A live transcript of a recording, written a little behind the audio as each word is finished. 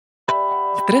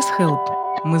Стресс Help.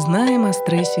 Мы знаем о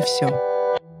стрессе все.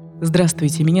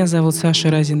 Здравствуйте, меня зовут Саша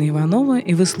Разина-Иванова,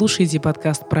 и вы слушаете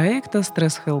подкаст проекта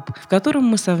 «Стресс Help», в котором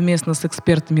мы совместно с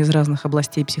экспертами из разных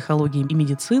областей психологии и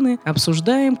медицины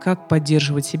обсуждаем, как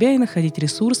поддерживать себя и находить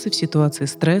ресурсы в ситуации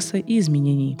стресса и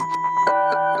изменений.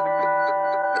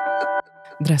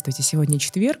 Здравствуйте, сегодня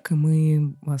четверг, и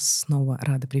мы вас снова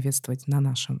рады приветствовать на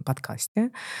нашем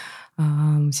подкасте.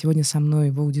 Сегодня со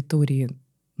мной в аудитории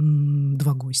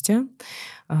два гостя.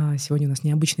 Сегодня у нас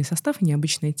необычный состав и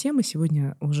необычная тема.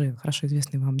 Сегодня уже хорошо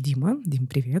известный вам Дима. Дим,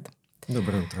 привет.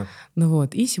 Доброе утро.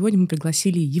 И сегодня мы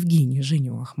пригласили Евгения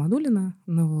Женю Ахмадуллина.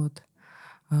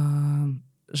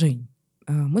 Жень,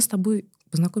 мы с тобой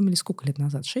познакомились сколько лет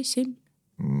назад? 6-7?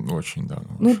 Очень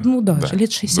давно. Лет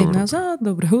 6-7 назад.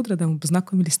 Доброе утро. Да, мы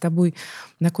познакомились с тобой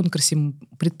на конкурсе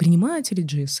предпринимателей,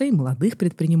 GSA, молодых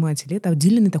предпринимателей. Это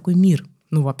отдельный такой мир.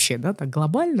 Вообще, да, так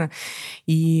глобально.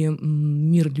 И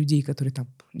мир людей, которые там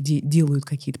делают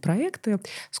какие-то проекты.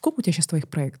 Сколько у тебя сейчас твоих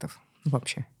проектов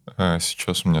вообще?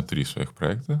 Сейчас у меня 3 своих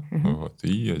проекта.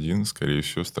 И один, скорее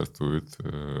всего, стартует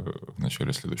в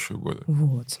начале следующего года.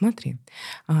 Смотри.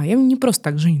 Я не просто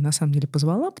так Женю на самом деле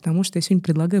позвала, потому что я сегодня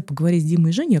предлагаю поговорить с Димой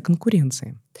и Женей о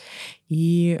конкуренции.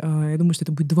 И я думаю, что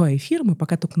это будет 2 эфира. Мы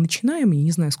пока только начинаем, я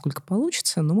не знаю, сколько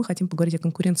получится, но мы хотим поговорить о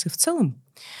конкуренции в целом,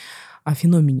 о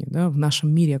феномене, да, в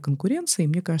нашем мире о конкуренции. И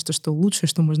мне кажется, что лучшее,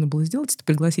 что можно было сделать, это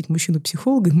пригласить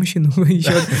мужчину-психолога и мужчину,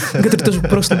 который тоже в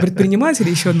прошлом предприниматель,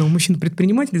 еще одного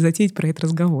мужчину-предпринимателя, затеять про этот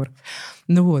разговор.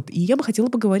 И я бы хотела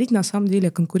поговорить, на самом деле,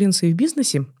 о конкуренции в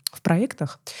бизнесе, в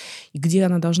проектах, и где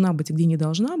она должна быть, и где не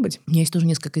должна быть. У меня есть тоже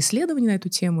несколько исследований на эту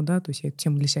тему, да, то есть я эту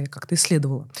тему для себя как-то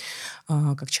исследовала,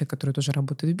 как человек, который тоже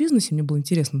работает в бизнесе. Мне было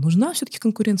интересно, нужна все-таки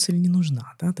конкуренция или не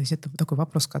нужна, да, то есть это такой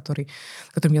вопрос, которым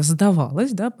я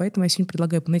задавалась, да, поэтому я сегодня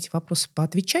предлагаю на эти вопросы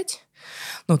поотвечать.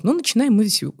 Но начинаем мы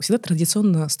всегда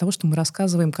традиционно с того, что мы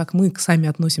рассказываем, как мы сами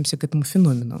относимся к этому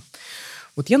феномену.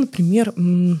 Я, например,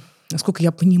 насколько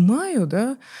я понимаю,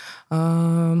 да,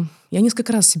 я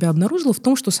несколько раз себя обнаружила в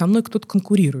том, что со мной кто-то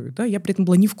конкурирует. Да? Я при этом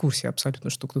была не в курсе абсолютно,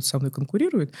 что кто-то со мной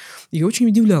конкурирует. И я очень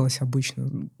удивлялась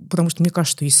обычно. Потому что мне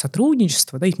кажется, что есть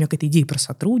сотрудничество, да, есть у меня какая-то идея про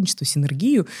сотрудничество,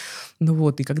 синергию.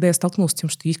 И когда я столкнулась с тем,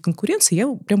 что есть конкуренция,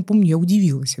 я прям помню, я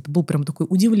удивилась. Это было прям такое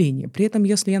удивление. При этом,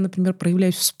 если я, например,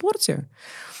 проявляюсь в спорте,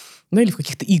 или в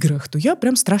каких-то играх, то я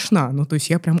прям страшна. То есть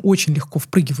я прям очень легко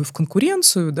впрыгиваю в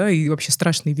конкуренцию, да, и вообще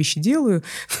страшные вещи делаю.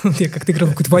 Я как-то играла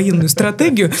в какую-то военную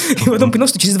стратегию, и потом поняла,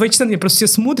 что через 2 часа на меня просто все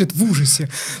смотрят в ужасе,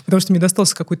 потому что мне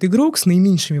достался какой-то игрок с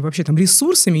наименьшими вообще там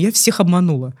ресурсами, я всех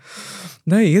обманула.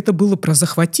 Да, и это было про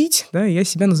захватить, да, я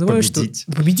себя называю,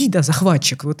 победить, да,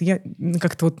 захватчик. Я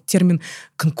как-то термин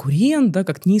конкурент, да,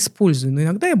 как-то не использую, но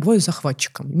иногда я бываю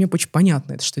захватчиком. И мне очень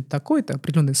понятно, что это такое, это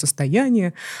определенное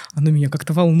состояние, оно меня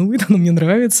как-то волнует, оно мне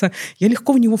нравится, я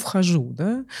легко в него вхожу,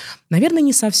 да. Наверное,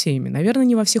 не со всеми, наверное,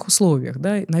 не во всех условиях,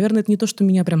 да, наверное, это не то, что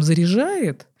меня прям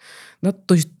заряжает, да,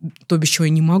 то без чего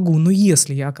я не могу, но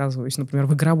если я оказываюсь, например,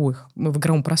 в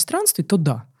игровом пространстве, то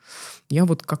да. Я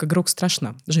как игрок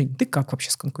страшна. Жень, ты как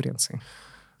вообще с конкуренцией?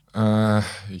 Я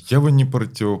бы не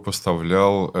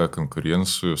противопоставлял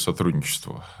конкуренцию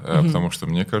сотрудничеству, потому что,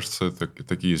 мне кажется, это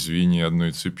такие звенья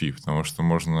одной цепи, потому что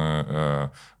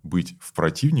можно быть в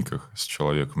противниках с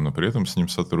человеком, но при этом с ним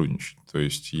сотрудничать. То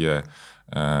есть я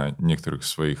некоторых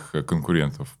своих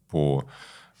конкурентов по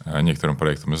некоторым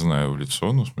проектам я знаю в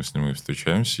лицо, в смысле мы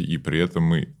встречаемся, и при этом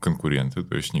мы конкуренты,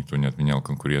 то есть никто не отменял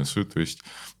конкуренцию, то есть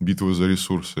битву за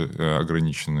ресурсы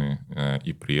ограниченные,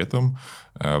 и при этом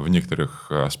в некоторых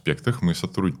аспектах мы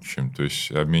сотрудничаем, то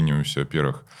есть обмениваемся,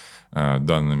 во-первых,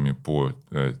 данными по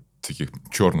таких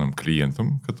черным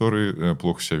клиентам, которые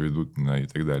плохо себя ведут, и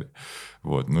так далее.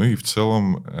 И в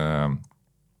целом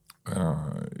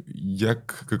я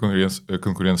к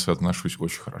конкуренции отношусь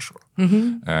очень хорошо.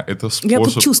 Это способ... Я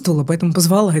тут чувствовала, поэтому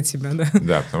позвала тебя. Да?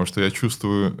 Да, потому что я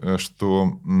чувствую,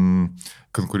 что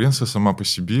конкуренция сама по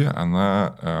себе,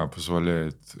 она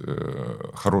позволяет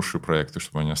хорошие проекты,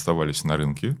 чтобы они оставались на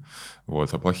рынке, а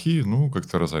плохие,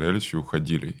 как-то разорялись и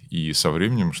уходили. И со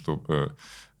временем, чтобы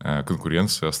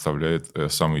конкуренция оставляет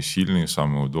самые сильные,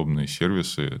 самые удобные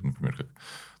сервисы, например, как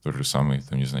тот же самый,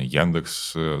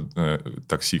 Яндекс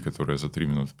такси, которое за 3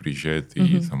 минуты приезжает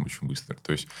и там очень быстро.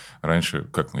 То есть раньше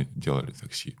как мы делали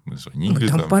такси? Мы звонили.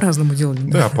 Там по-разному делали.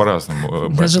 Да, по-разному.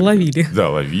 Даже ловили. Да,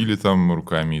 ловили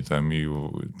руками, и это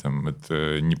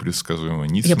непредсказуемо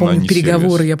ни цена, я помню ни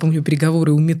сервис. Я помню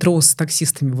переговоры у метро с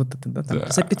таксистами.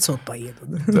 За 500 поеду.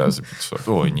 Да, за 500.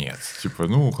 Ой, нет.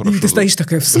 Хорошо. И ты стоишь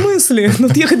такая, в смысле?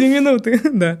 Ехать 2 минуты.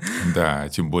 Да. Да,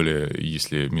 тем более,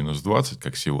 если минус 20,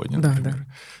 как сегодня, например,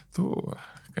 то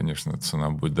конечно, цена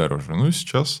будет дороже. Ну и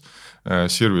сейчас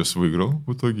сервис выиграл,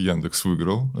 в итоге Яндекс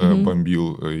выиграл,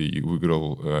 бомбил и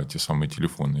выиграл те самые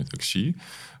телефонные такси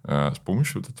с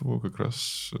помощью вот этого как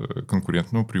раз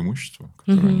конкурентного преимущества,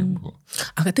 которое у них было.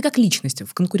 А ты как личность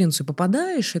в конкуренцию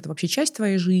попадаешь? Это вообще часть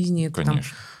твоей жизни? Это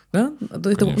Конечно. Там,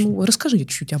 да? Это, расскажи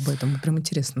чуть-чуть об этом, прям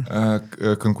интересно.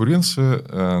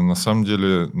 Конкуренция, на самом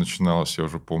деле, начиналась, я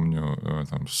уже помню,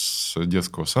 там, с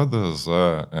детского сада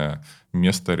за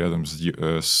место рядом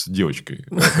с девочкой,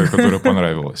 которая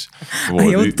понравилась. Вот. А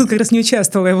я вот тут как раз не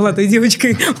участвовала, я была той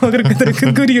девочкой, вокруг которой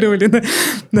конкурировали.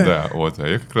 Да, вот, а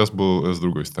я как раз был с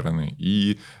другой стороны.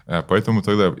 И поэтому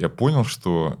тогда я понял,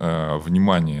 что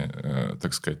внимание,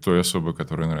 так сказать, той особы,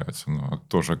 которая нравится,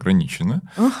 тоже ограничено.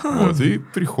 Вот, и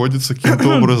приходится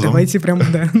каким-то образом... Давайте прям,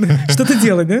 да. Что-то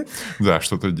делать, да? Да,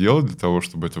 что-то делать для того,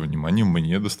 чтобы это внимание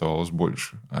мне доставалось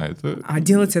больше. А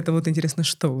делать это вот интересно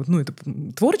что? Ну, это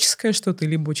творческое что-то,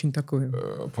 либо очень такое?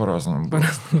 По-разному.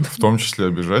 В том числе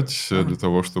обижать для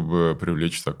того, чтобы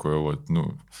привлечь такое вот,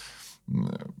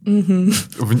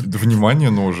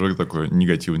 внимание, но уже такое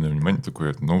негативное внимание,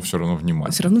 такое, но все равно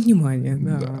внимание. Все равно внимание,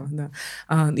 да.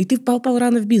 И ты попал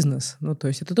рано в бизнес. Ну, то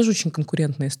есть, это тоже очень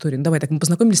конкурентная история. Давай так, мы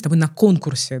познакомились с тобой на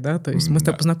конкурсе, да? То есть, мы с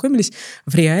тобой познакомились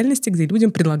в реальности, где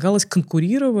людям предлагалось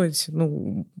конкурировать,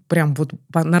 прям вот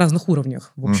на разных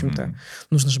уровнях, в общем-то.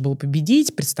 Нужно же было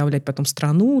победить, представлять потом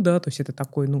страну, да? То есть, это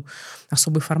такой,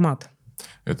 особый формат.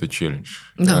 Это челлендж.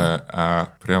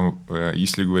 Да. Прям,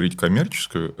 если говорить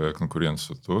коммерческую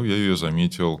конкуренцию, то я ее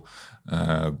заметил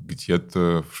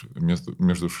где-то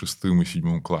между 6 и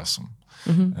 7 классом,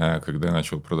 когда я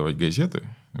начал продавать газеты.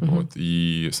 Вот,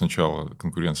 и сначала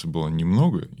конкуренции было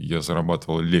немного, и я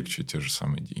зарабатывал легче те же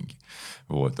самые деньги.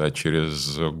 Вот, а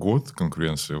через год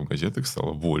конкуренция в газетах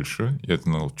стала больше, я это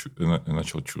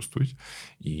начал чувствовать,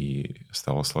 и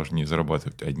стало сложнее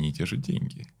зарабатывать одни и те же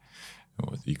деньги.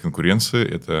 Вот. И конкуренция –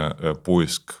 это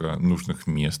поиск нужных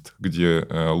мест, где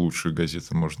лучшие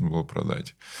газеты можно было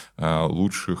продать,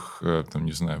 лучших,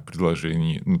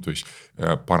 предложений, то есть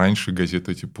пораньше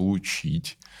газеты эти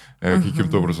получить,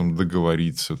 каким-то образом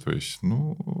договориться, то есть,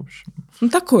 в общем…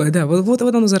 такое, да, вот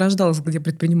оно зарождалось, где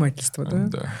предпринимательство,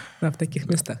 да? Да, в таких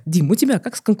местах. Дим, у тебя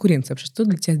как с конкуренцией вообще? Что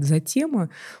для тебя за тема?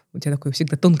 У тебя такой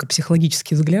всегда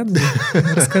тонко-психологический взгляд.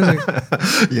 Расскажи.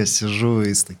 Я сижу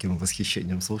и с таким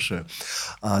восхищением слушаю.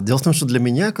 Дело в том, что для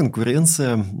меня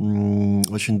конкуренция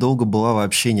очень долго была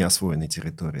вообще не освоенной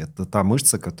территорией. Это та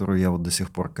мышца, которую я вот до сих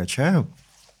пор качаю.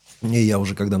 И я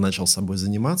уже, когда начал собой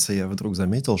заниматься, я вдруг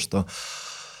заметил, что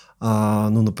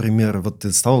например, вот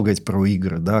ты стал говорить про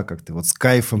игры, да, как ты вот с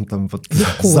кайфом там вот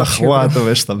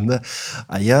захватываешь там, да.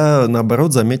 А я,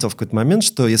 наоборот, заметил в какой-то момент,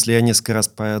 что если я несколько раз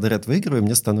подряд выигрываю,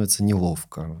 мне становится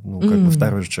неловко. Как бы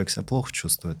второй же человек себя плохо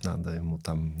чувствует, надо ему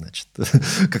там, значит,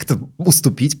 как-то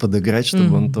уступить, подыграть,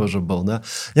 чтобы он тоже был, да.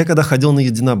 Я когда ходил на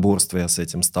единоборство, я с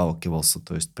этим сталкивался,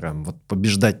 то есть прям вот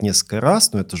побеждать несколько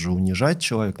раз, это же унижать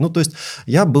человека. То есть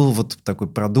я был вот такой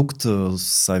продукт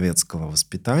советского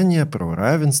воспитания, про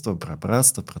равенство, про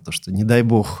братство, про то, что, не дай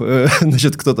бог,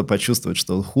 значит, кто-то почувствует,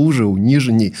 что он хуже,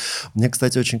 униженней. Мне,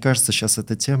 кстати, очень кажется, сейчас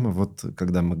эта тема, вот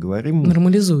когда мы говорим…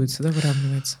 Нормализуется, да,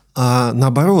 выравнивается. А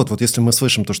наоборот, вот если мы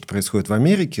слышим то, что происходит в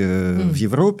Америке, в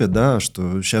Европе, да,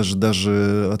 что сейчас же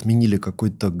даже отменили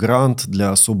какой-то грант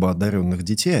для особо одаренных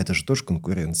детей, это же тоже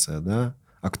конкуренция, да?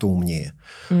 А кто умнее?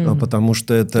 Потому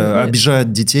что это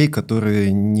обижает детей,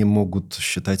 которые не могут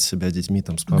считать себя детьми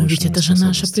там, с повышенными способностями. Но ведь это же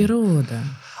наша природа.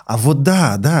 А вот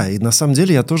да. И на самом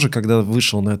деле я тоже, когда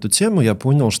вышел на эту тему, я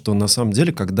понял, что на самом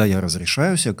деле, когда я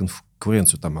разрешаю себе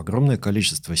конкуренцию, там огромное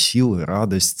количество силы,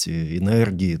 радости,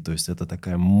 энергии. То есть это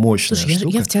такая мощная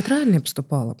штука. Я в театральное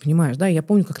поступала, понимаешь, да? Я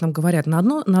помню, как нам говорят, на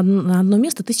одно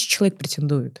место 1000 человек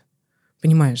претендует.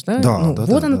 Понимаешь, да?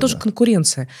 Она тоже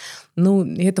конкуренция.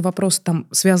 И это вопрос, там,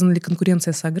 связана ли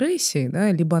конкуренция с агрессией,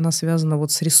 да, либо она связана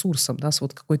вот с ресурсом, да, с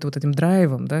вот какой-то вот этим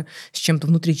драйвом, да, с чем-то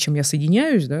внутри, чем я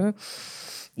соединяюсь, да,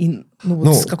 и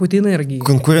с какой-то энергией.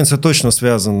 Конкуренция точно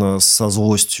связана со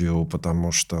злостью,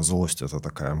 потому что злость – это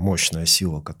такая мощная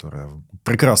сила, которая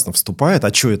прекрасно вступает.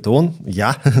 А что это он?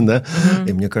 Я, да?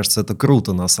 И мне кажется, это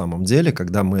круто на самом деле,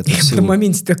 когда мы эту силу… В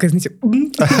моменте такая, знаете…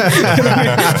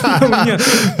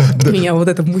 Меня вот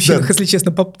это в мужчинах, если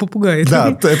честно, попугает. Да,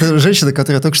 это женщина,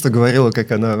 которая только что говорила,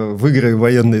 как она в игры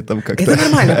военные там как-то… Это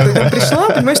нормально. Ты там пришла,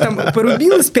 понимаешь, там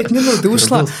порубилась 5 минут и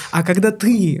ушла. А когда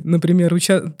ты, например,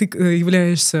 ты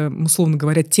являешься занимаешься, условно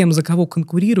говоря, тем, за кого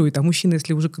конкурирует, а мужчина,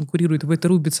 если уже конкурирует, в это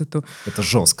рубится, то... Это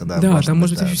жестко, да? Да, там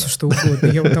может быть что угодно.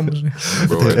 Я вот там уже...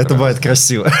 Это бывает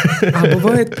красиво. А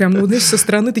бывает прям, ну, знаешь, со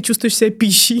стороны ты чувствуешь себя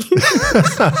пищей.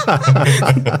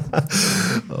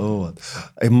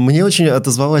 Мне очень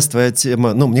отозвалась твоя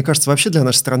тема. Ну, мне кажется, вообще для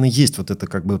нашей страны есть вот это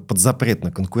как бы подзапрет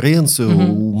на конкуренцию.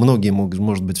 Многие,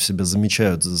 может быть, в себе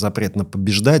замечают запрет на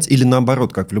побеждать. Или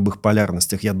наоборот, как в любых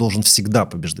полярностях, я должен всегда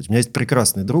побеждать. У меня есть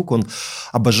прекрасный друг, он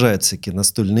обожает всякие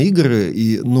настольные игры,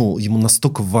 и, ну, ему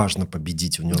настолько важно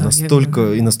победить. У него настолько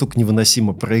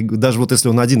невыносимо проигрывать. Даже вот если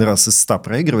он один раз из 100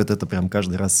 проигрывает, это прям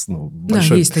каждый раз, ну,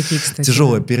 большое, есть такие, кстати,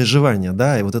 тяжелое переживание,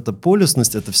 да. И вот эта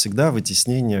полюсность, это всегда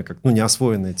вытеснение, как, ну,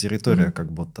 неосвоенная территория,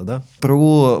 как будто, да.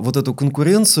 Про вот эту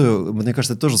конкуренцию, мне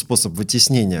кажется, это тоже способ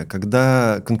вытеснения,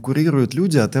 когда конкурируют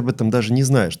люди, а ты об этом даже не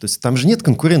знаешь. То есть там же нет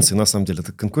конкуренции, на самом деле.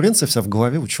 Это конкуренция вся в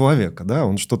голове у человека, да.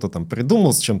 Он что-то там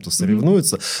придумал, с чем-то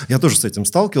соревнуется. Я тоже с этим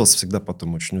сталкивался, всегда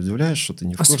потом очень удивляюсь, что ты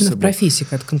не в курсе. Особенно в профессии,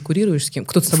 когда ты конкурируешь с кем?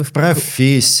 Кто-то с тобой в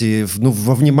профессии, ну,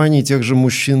 во внимании тех же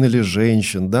мужчин или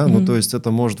женщин, да. Ну, то есть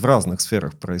это может в разных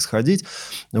сферах происходить.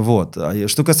 Вот. А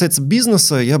что касается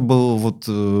бизнеса, я был вот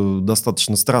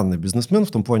достаточно странный бизнесмен,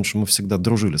 в том плане, что мы всегда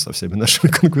дружили со всеми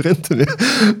нашими конкурентами.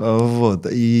 Вот.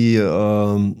 И,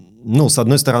 ну, с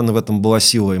одной стороны, в этом была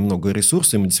сила и много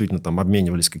ресурсов, и мы действительно там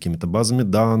обменивались какими-то базами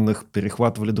данных,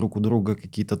 перехватывали друг у друга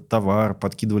какие-то товары,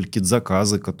 подкидывали какие-то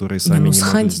заказы, которые сами не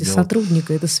могли сделать.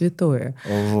 Сотрудника – это святое.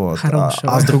 Вот.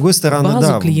 Хорошего. А с другой стороны,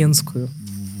 базу клиентскую.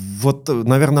 Вот,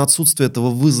 наверное, отсутствие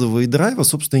этого вызова и драйва,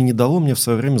 собственно, и не дало мне в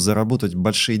свое время заработать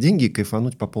большие деньги и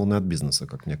кайфануть по полной от бизнеса,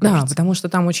 как мне кажется. Да, потому что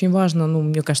там очень важно, ну,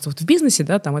 мне кажется, вот в бизнесе,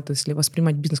 да, там это, если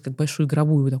воспринимать бизнес как большую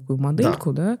игровую такую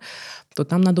модельку, да, то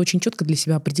там надо очень четко для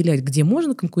себя определять, где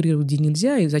можно конкурировать, где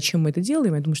нельзя, и зачем мы это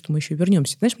делаем. Я думаю, что мы еще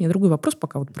вернемся. Знаешь, у меня другой вопрос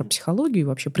пока вот про психологию и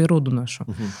вообще природу нашу.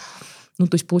 Ну,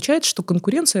 то есть получается, что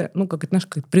конкуренция, ну, как это наша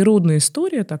природная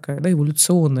история такая, да,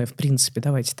 эволюционная, в принципе,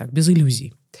 давайте так, без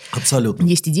иллюзий. Абсолютно.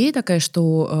 Есть идея такая,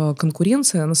 что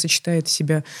конкуренция, она сочетает в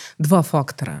себя два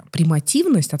фактора.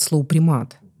 Примативность от слова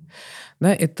 «примат».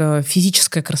 Да, это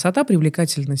физическая красота,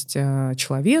 привлекательность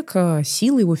человека,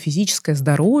 сила его, физическое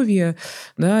здоровье,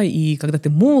 да, и когда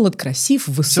ты молод, красив,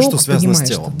 высок, все, что связано с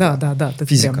телом. Да.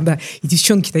 Физика. Прям, да. И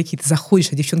девчонки такие, ты заходишь,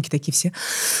 а девчонки такие все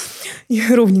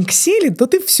ровненько сели, то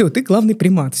ты все, ты главный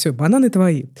примат, все, бананы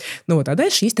твои. Ну вот, а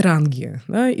дальше есть ранги,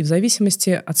 да, и в зависимости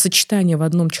от сочетания в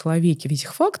одном человеке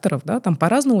этих факторов, да, там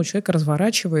по-разному у человека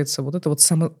разворачивается вот это вот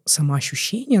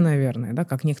самоощущение, наверное, да,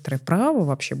 как некоторое право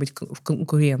вообще быть в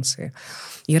конкуренции.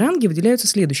 И ранги выделяются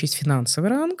следующие. Есть финансовый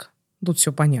ранг, тут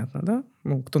все понятно, да,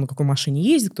 ну, кто на какой машине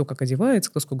ездит, кто как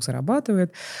одевается, кто сколько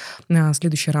зарабатывает.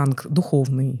 Следующий ранг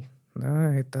духовный.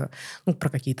 Да, это, ну, про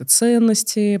какие-то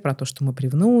ценности, про то, что мы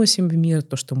привносим в мир,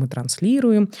 то, что мы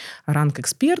транслируем. Ранг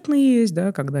экспертный есть,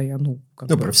 да, когда я,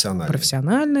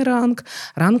 профессиональный ранг.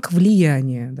 Ранг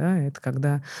влияния, да, это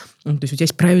когда, то есть у тебя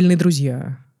есть правильные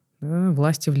друзья, да,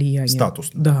 власть и влияние.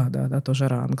 Статус. Да, тоже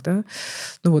ранг, да.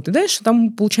 Ну вот, и дальше там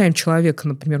мы получаем человека,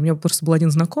 например, у меня просто был один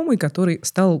знакомый, который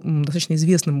стал достаточно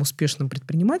известным, успешным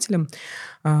предпринимателем,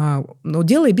 но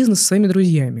делая бизнес со своими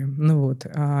друзьями. Ну вот.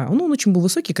 Он очень был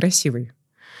высокий, красивый.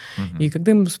 И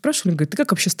когда ему спрашивали, он говорит, ты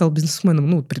как вообще стал бизнесменом?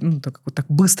 Ну, так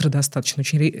быстро достаточно,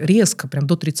 очень резко, прям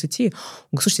до 30. Он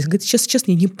говорит, слушайте, говорит,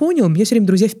 честно, я не понял, меня все время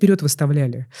друзья вперед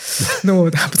выставляли. Ну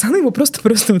вот, а пацаны его просто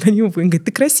вот они ему говорят,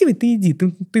 ты красивый, ты иди,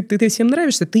 ты всем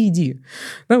нравишься, ты иди.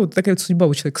 Да, вот такая вот судьба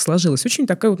у человека сложилась. Очень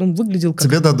такая вот он выглядел как...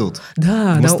 Тебе дадут.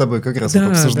 Да. Мы с тобой как раз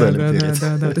это обсуждали перед.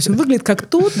 Да. То есть он выглядит как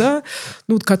тот, да,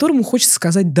 ну, вот которому хочется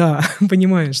сказать «да»,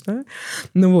 понимаешь, да?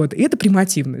 Ну вот, и это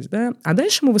примативность, да. А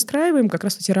дальше мы выстраиваем как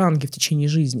раз эти ранги в течение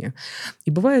жизни. И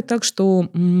бывает так, что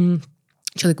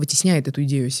человек вытесняет эту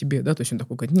идею о себе, да, то есть он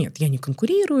такой говорит, нет, я не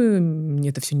конкурирую,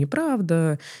 это все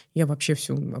неправда, я вообще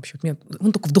все,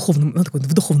 он только в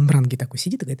духовном ранге такой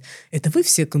сидит и говорит, это вы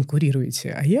все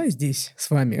конкурируете, а я здесь с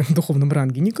вами в духовном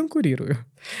ранге не конкурирую.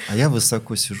 А я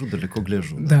высоко сижу, далеко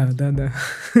гляжу. Да.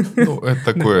 Ну, это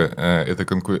такое,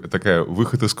 такая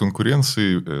выход из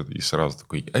конкуренции, и сразу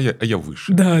такой, а я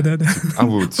выше. Да. А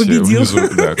вы вот все внизу.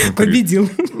 Победил.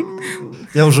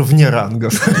 Я уже вне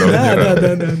рангов.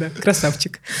 Да. Красавчик.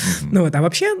 Ну вот, а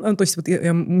вообще, то есть вот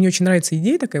мне очень нравится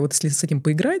идея такая, вот если с этим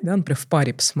поиграть, да, например, в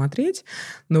паре посмотреть,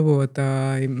 ну вот,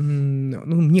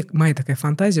 мне моя такая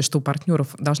фантазия, что у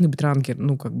партнеров должны быть ранги,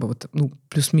 ну как бы вот, ну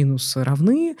плюс-минус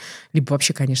равны, либо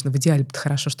вообще, конечно, в идеале это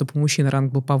хорошо, чтобы у мужчины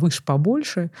ранг был повыше,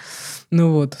 побольше,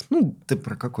 ну вот. Ну, ты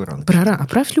про какой ранг?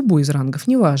 Про любой из рангов,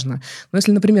 неважно. Но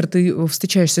если, например, ты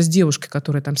встречаешься с девушкой,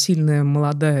 которая там сильная,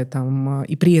 молодая, там,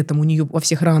 и при этом у нее во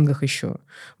всех рангах еще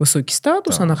высокий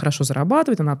статус, Да. она хорошо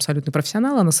зарабатывает, она абсолютный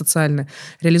профессионал, она социально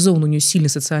реализована, у нее сильный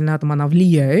социальный атом, она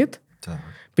влияет. Так.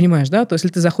 Понимаешь, да? То есть,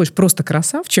 если ты заходишь просто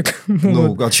красавчик,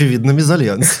 Ну, очевидно,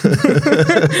 мезальянс.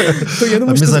 то я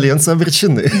думаю, что... Мезальянсы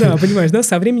обречены. Да, понимаешь, да,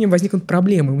 со временем возникнут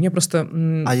проблемы. У меня просто...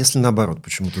 А если наоборот,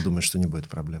 почему ты думаешь, что не будет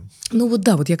проблем? Ну вот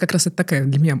да, вот я как раз это такая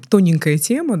для меня тоненькая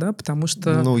тема, да, потому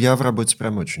что... Ну, я в работе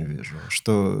прям очень вижу,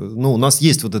 что... Ну, у нас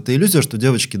есть вот эта иллюзия, что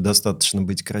девочке достаточно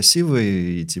быть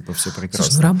красивой, и типа все прекрасно.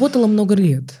 Слушай, ну работала много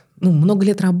лет. Ну, много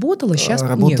лет работала, сейчас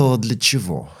Работала нет. для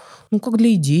чего? Ну, как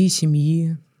для идеи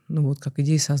семьи, ну, вот как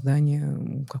идеи создания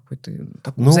какой-то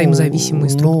такой Ну, взаимозависимой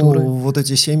структуры. Ну, вот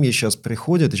эти семьи сейчас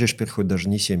приходят, и чаще приходят даже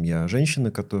не семьи, а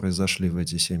женщины, которые зашли в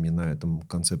эти семьи на этом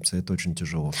концепции. Это очень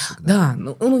тяжело всегда. Да,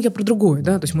 ну я про другое,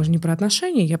 да, то есть мы же не про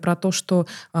отношения, я про то, что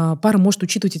пара может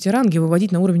учитывать эти ранги,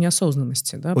 выводить на уровень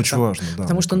осознанности. Да, Очень важно, да.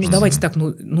 Потому что, ну, давайте так,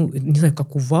 ну, не знаю,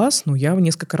 как у вас, но я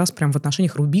несколько раз прям в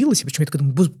отношениях рубилась, и почему я такая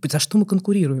думаю, «Боже, за что мы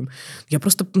конкурируем? Я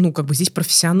просто, ну, как бы здесь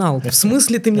профессионал. В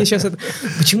смысле ты мне сейчас это...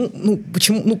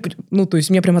 Почему, то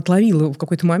есть меня прям отловило в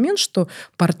какой-то момент, что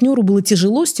партнеру было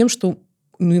тяжело с тем, что,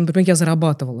 ну, например, я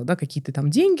зарабатывала, да, какие-то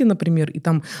там деньги, например, и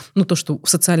там, ну, то, что в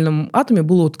социальном атоме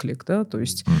был отклик, да, то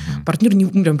есть партнер, у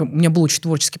меня был очень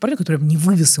творческий партнер, который не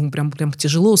вывез, ему прям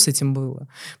тяжело с этим было.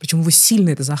 Причем его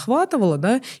сильно это захватывало,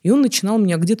 да, и он начинал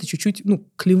меня где-то чуть-чуть, ну,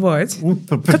 клевать. Ну,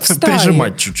 как в стае.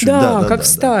 прижимать чуть-чуть. Да, как в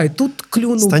стае. Тут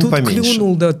клюнул, Стань тут поменьше.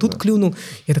 клюнул, да, тут клюнул.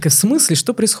 Я такая, в смысле,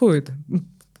 что происходит?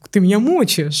 Ты меня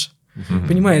мочишь.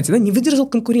 Понимаете, да? Не выдержал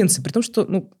конкуренции, при том, что,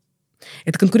 ну,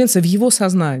 эта конкуренция в его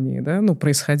сознании, да, ну,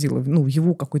 происходила, ну, в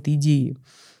его какой-то идее.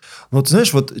 Вот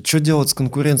знаешь, вот что делать с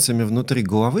конкуренциями внутри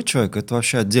головы человека, это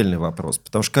вообще отдельный вопрос.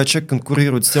 Потому что когда человек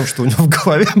конкурирует с тем, что у него в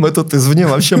голове, мы тут извне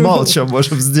вообще мало чем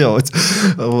можем сделать.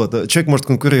 Вот. Человек может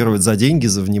конкурировать за деньги,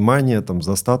 за внимание, там,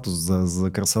 за статус,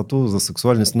 за красоту, за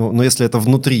сексуальность. Но если это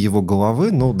внутри его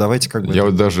головы, ну, давайте как бы... Я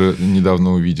вот даже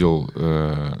недавно увидел,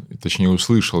 точнее,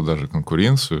 услышал даже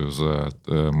конкуренцию за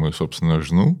мою собственную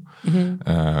жену,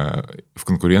 в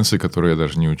конкуренции, в которой я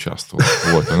даже не участвовал.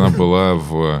 Вот. Она была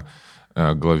в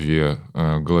главе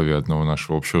одного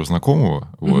нашего общего знакомого,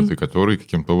 вот, и который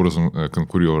каким-то образом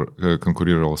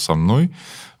конкурировал со мной,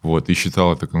 вот, и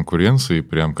считал это конкуренцией, и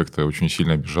прям как-то очень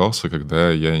сильно обижался,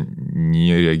 когда я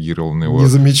не реагировал на его... Не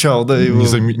замечал, да, его...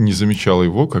 Не замечал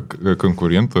его как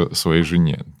конкурента своей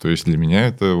жене. То есть для меня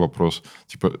это вопрос,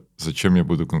 типа, зачем я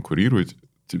буду конкурировать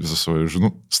за свою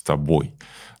жену с тобой?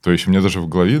 То есть у меня даже в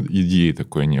голове идеи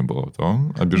такой не было. Вот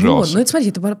он обижался. Вот, ну, это, смотри,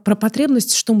 это про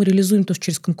потребность, что мы реализуем тоже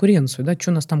через конкуренцию, да,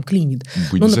 что нас там клинит.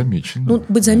 Быть замеченным. Ну,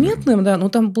 быть заметным, да, но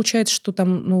там получается, что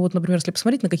там, ну, вот, например, если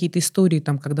посмотреть на какие-то истории,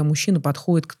 там, когда мужчина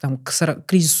подходит к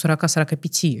кризису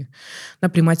 40-45, да,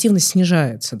 примативность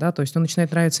снижается, да, то есть он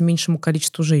начинает нравиться меньшему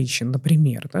количеству женщин,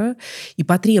 например, да, и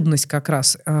потребность как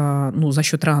раз, ну, за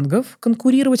счет рангов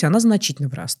конкурировать, она значительно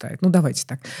вырастает. Ну, давайте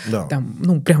так. Да. Там,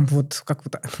 ну, прям вот как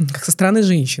со стороны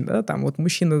женщин. Да, там вот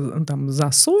мужчина там, за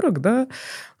 40, да,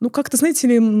 ну, как-то, знаете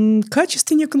ли,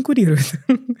 качественнее конкурирует.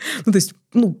 Ну, то есть,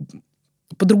 ну,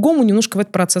 по-другому немножко в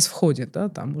этот процесс входит, да,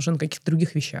 там уже на каких-то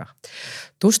других вещах.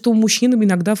 То, что мужчины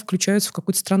иногда включаются в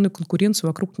какую-то странную конкуренцию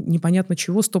вокруг непонятно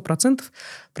чего, 100%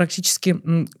 практически,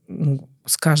 ну,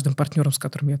 с каждым партнером, с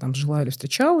которым я там жила или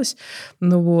встречалась,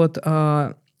 ну, вот,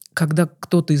 когда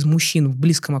кто-то из мужчин в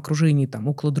близком окружении, там,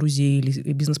 около друзей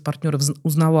или бизнес-партнеров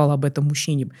узнавал об этом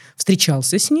мужчине,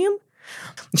 встречался с ним,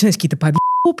 начинались какие-то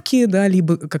подъебки, да,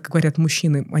 либо, как говорят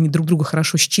мужчины, они друг друга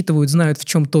хорошо считывают, знают, в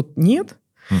чем тот нет,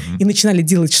 и начинали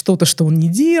делать что-то, что он не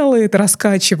делает,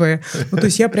 раскачивая. Ну, то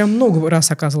есть я прям много раз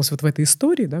оказывалась вот в этой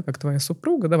истории, да, как твоя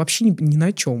супруга, да, вообще ни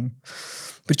на чем.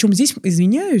 Причем здесь,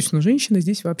 извиняюсь, но женщина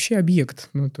здесь вообще объект.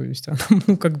 Ну, то есть она,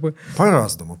 ну, как бы...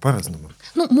 По-разному.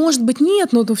 Ну, может быть, нет,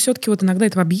 но все-таки вот иногда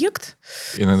это объект.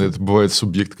 Иногда это бывает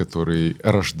субъект, который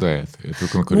рождает эту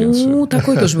конкуренцию. Ну,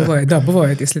 такое тоже бывает. Да,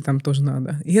 бывает, если там тоже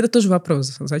надо. И это тоже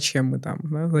вопрос, зачем мы там,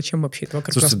 да? Зачем вообще это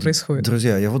вокруг нас происходит.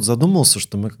 Друзья, я вот задумался,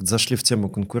 что мы зашли в тему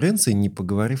конкуренции, не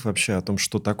поговорив вообще о том,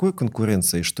 что такое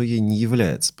конкуренция и что ей не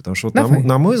является. Потому что, вот,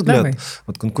 на мой взгляд,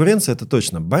 вот конкуренция – это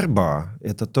точно борьба,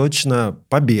 это точно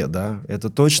победа, это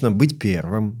точно быть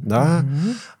первым, да,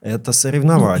 это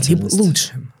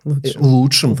соревновательность. Ну,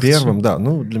 лучшим, первым, да.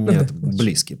 Ну, для меня это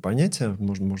близкие понятия,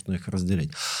 можно их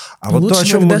разделить. А вот то, о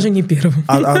чем даже не первым.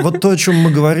 А вот то, о чем мы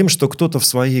говорим, что кто-то в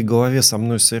своей голове со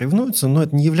мной соревнуется, но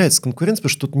это не является конкуренцией,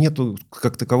 потому что тут нету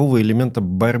как такового элемента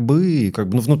борьбы. И как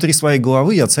бы, ну, внутри своей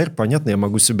головы я царь, понятно, я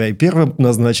могу себя и первым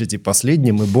назначить, и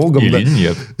последним, и богом. Или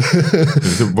нет.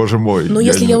 Боже мой. Но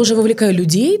если я уже вовлекаю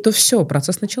людей, то все,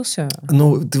 процесс начался.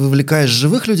 Ну, ты вовлекаешь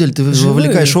живых людей, или ты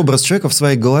вовлекаешь образ человека в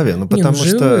своей голове? Ну, потому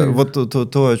что вот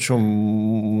то, о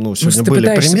чем сегодня ты были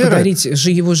пытаешься примеры. подарить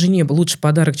его жене лучше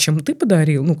подарок, чем ты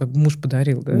подарил, как бы муж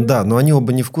подарил, да? Да, но они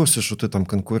оба не в курсе, что ты там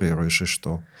конкурируешь, и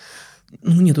что?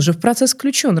 Нет, уже в процесс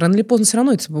включен. Рано или поздно все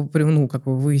равно это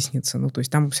выяснится. То есть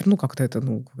там все равно как-то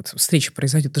встреча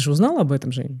произойдет. Ты же узнал об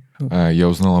этом, Жень? Я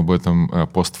узнал об этом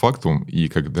постфактум, и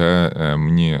когда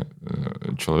мне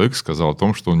человек сказал о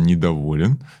том, что он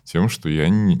недоволен тем, что я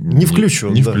не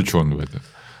включен в это.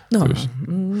 Да.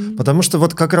 Потому что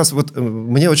как раз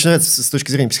мне очень нравится с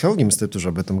точки зрения психологии, мы с тобой тоже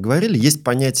об этом говорили, есть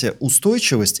понятие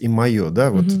устойчивость и мое,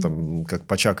 да, там, как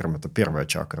по чакрам, это первая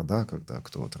чакра, да, когда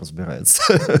кто разбирается.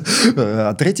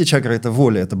 А третья чакра – это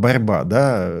воля, это борьба,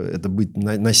 да, это быть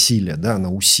на силе, да,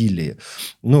 на усилии.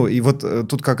 И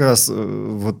тут как раз,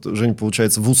 Жень,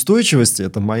 получается, в устойчивости,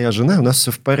 это моя жена, у нас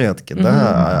все в порядке,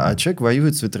 да, а человек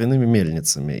воюет с ветряными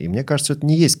мельницами. И мне кажется, это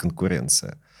не есть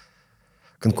конкуренция.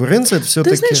 Конкуренция – это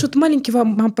все-таки... Ты знаешь, маленький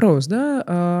вопрос,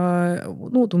 да?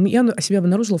 Я себя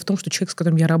обнаружила в том, что человек, с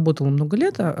которым я работала много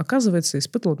лет, оказывается,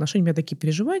 испытывал отношения, у меня такие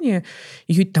переживания,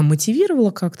 ее там мотивировала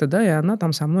как-то, да, и она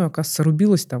там со мной, оказывается,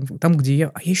 рубилась там, где я...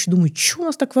 А я еще думаю, что у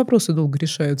нас так вопросы долго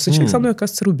решаются? Человек со мной,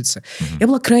 оказывается, рубится. Я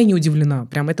была крайне удивлена.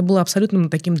 Прям это было абсолютно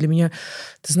таким для меня,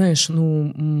 ты знаешь,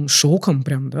 шоком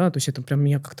прям, да, то есть это прям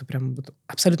меня как-то прям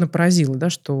абсолютно поразило,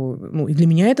 да, что... и для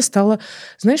меня это стало,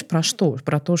 знаешь, про что?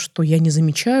 Про то, что я не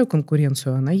замечаю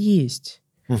конкуренцию, она есть.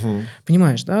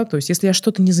 Понимаешь, да? То есть, если я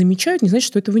что-то не замечаю, не значит,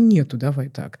 что этого нету. Давай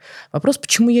так. Вопрос,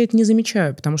 почему я это не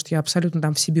замечаю? Потому что я абсолютно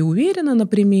там в себе уверена,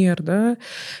 например, да?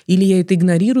 Или я это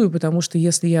игнорирую, потому что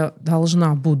если я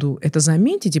должна буду это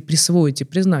заметить и присвоить, и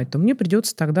признать, то мне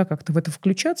придется тогда как-то в это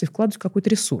включаться и вкладывать какой-то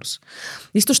ресурс.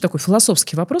 Здесь тоже такой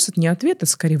философский вопрос. Это не ответ, это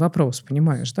скорее вопрос,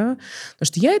 понимаешь, да? Потому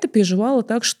что я это переживала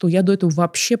так, что я до этого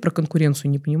вообще про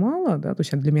конкуренцию не понимала, да? То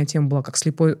есть для меня тема была как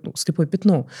слепое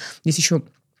пятно. Здесь еще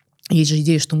есть же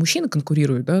идея, что мужчины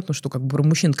конкурируют, да, что как бы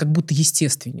мужчины как будто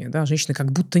естественнее, да, женщины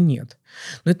как будто нет.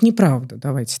 Но это неправда,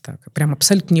 давайте так. Прям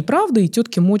абсолютно неправда, и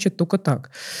тетки мочат только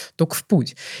так, только в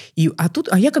путь.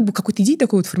 А я как бы какой-то идеей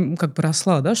такой как бы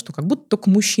росла, да, что как будто только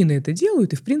мужчины это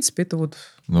делают, и в принципе это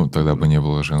тогда бы не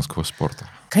было женского спорта.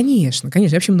 Конечно,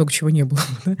 вообще много чего не было.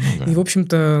 Да? И, в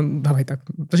общем-то, давай так,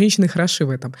 женщины хороши в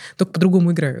этом, только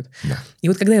по-другому играют. Да. И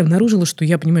когда я обнаружила, что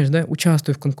я, понимаешь, да,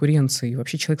 участвую в конкуренции, и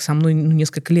вообще человек со мной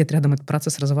несколько лет рядом этот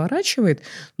процесс разворачивает,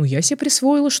 я себе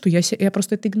присвоила, что я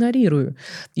просто это игнорирую.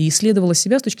 И исследовала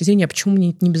себя с точки зрения, почему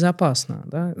мне это небезопасно,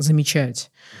 да,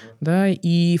 замечать. Да?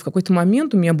 И в какой-то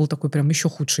момент у меня был такой прям еще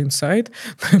худший инсайт,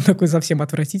 такой совсем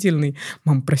отвратительный.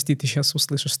 Мама, прости, ты сейчас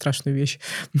услышишь страшную вещь.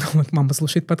 Мама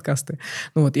слушает подкасты.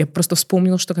 Я просто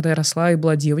вспомнила, что когда я росла и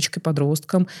была девочкой,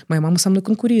 подростком, моя мама со мной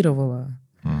конкурировала.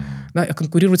 Да, а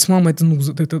конкурировать с мамой,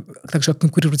 это так же, как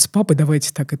конкурировать с папой,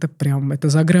 давайте так, это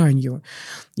за гранью.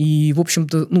 И, в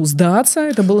общем-то, сдаться,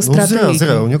 это было стратегией.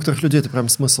 Зря. У некоторых людей это прям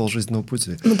смысл жизненного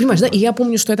пути. Понимаешь, да, и я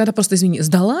помню, что я тогда просто,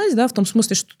 сдалась, да, в том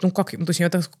смысле, что, то есть я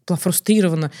так была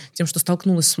фрустрирована тем, что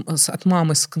столкнулась от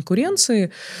мамы с конкуренцией,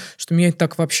 что меня это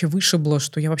так вообще вышибло,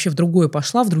 что я вообще в другое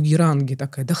пошла, в другие ранги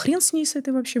такая, да хрен с ней, с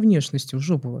этой вообще внешностью, в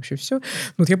жопу вообще все.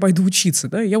 Я пойду учиться,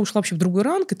 да, и я ушла вообще в другой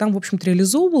ранг, и там, в общем-то,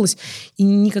 реализовывалась,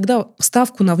 и никогда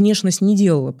ставку на внешность не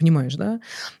делала, понимаешь, да?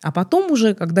 А потом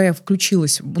уже, когда я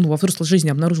включилась, во взрослой жизни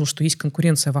обнаружила, что есть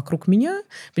конкуренция вокруг меня,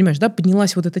 понимаешь, да,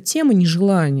 поднялась эта тема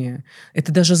нежелания,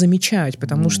 это даже замечать,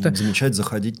 потому что... Замечать,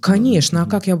 заходить. Конечно,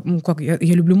 а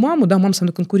я люблю маму, да, мама со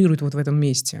мной конкурирует в этом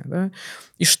месте, да,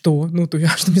 и что?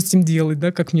 Что мне с этим делать,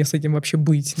 да, как мне с этим вообще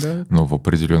быть, да? В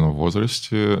определенном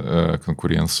возрасте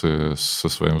конкуренция со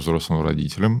своим взрослым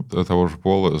родителем того же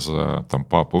пола за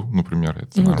папу, например,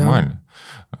 это нормально. Да.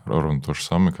 Ровно то же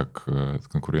самое, как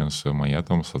конкуренция моя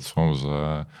с отцом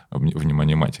за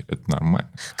внимание матери. Это нормально.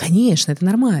 Конечно, это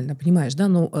нормально, понимаешь, да,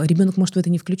 но ребенок может в это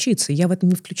не включиться, и я в это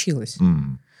не включилась.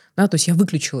 Да, то есть я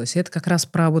выключилась. И это как раз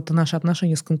про наши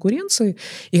отношения с конкуренцией.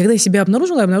 И когда я себя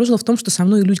обнаружила, я обнаружила в том, что со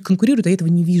мной люди конкурируют, а я этого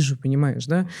не вижу, понимаешь,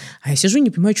 да? А я сижу и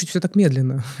не понимаю, что все так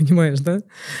медленно, понимаешь, да?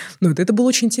 Это было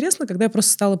очень интересно, когда я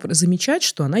просто стала замечать,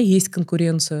 что она есть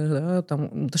конкуренция, да,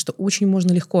 потому что очень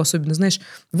можно легко, особенно, знаешь,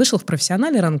 вышел в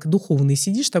профессиональный ранг, духовный,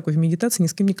 сидишь такой в медитации, ни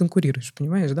с кем не конкурируешь,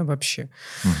 понимаешь, да, вообще.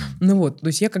 То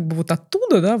есть я как бы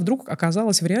оттуда, да, вдруг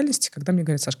оказалась в реальности, когда мне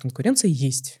говорят, Саш, конкуренция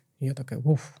есть. И я такая,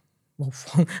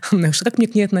 как мне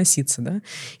к ней относиться, да?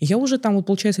 И я уже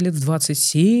получается, лет в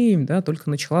 27, да, только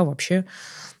начала вообще,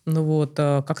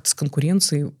 как-то с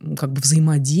конкуренцией как бы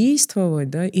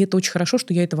взаимодействовать, да, и это очень хорошо,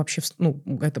 что я это вообще,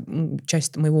 это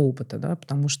часть моего опыта, да,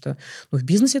 потому что, в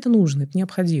бизнесе это нужно, это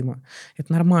необходимо,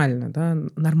 это нормально, да,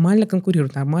 нормально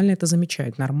конкурировать, нормально это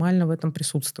замечать, нормально в этом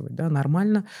присутствовать, да,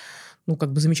 нормально,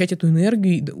 замечать эту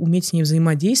энергию, уметь с ней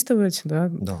взаимодействовать, да.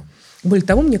 Да. Более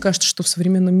того, мне кажется, что в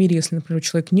современном мире, если, например, у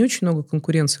человека не очень много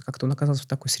конкуренции, как-то он оказался в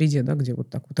такой среде, да, где вот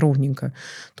так вот ровненько,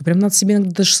 то прям надо себе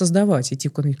иногда даже создавать, идти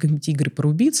в какие-нибудь игры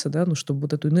порубиться, да, чтобы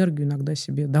вот эту энергию иногда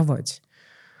себе давать.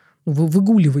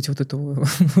 Выгуливать вот этого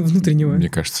внутреннего. Мне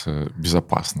кажется,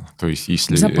 безопасно. То есть,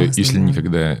 если Безопасно, да.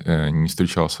 никогда не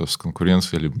встречался с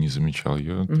конкуренцией, либо не замечал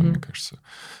ее, то, мне кажется,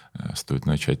 стоит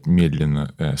начать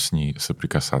медленно с ней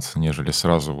соприкасаться, нежели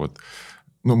сразу вот,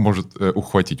 может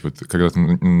ухватить. Вот когда ты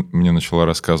мне начала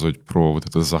рассказывать про вот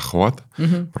этот захват,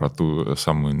 про ту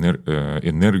самую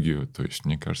энергию, то есть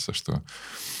мне кажется, что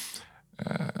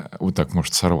вот так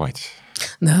может сорвать.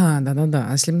 Да.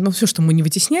 Если, все, что мы не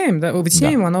вытесняем, да,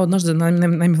 оно однажды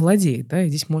нами владеет, да, и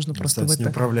здесь можно просто становится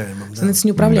неуправляемым. Да. Становится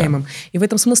неуправляемым. Да. И в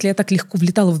этом смысле я так легко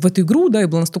влетала в эту игру, да, и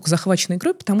была настолько захвачена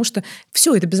игрой, потому что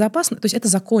все это безопасно, то есть это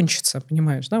закончится,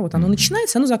 понимаешь, да, вот оно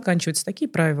начинается, оно заканчивается, такие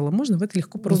правила, можно в это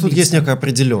легко порубиться. Тут есть некая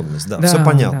определенность, да, все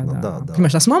понятно. Да.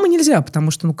 Понимаешь, а с мамой нельзя,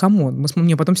 потому что, камон,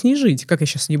 мне потом с ней жить, как я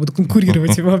сейчас с ней буду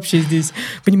конкурировать вообще здесь,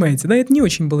 понимаете, да, это не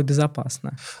очень было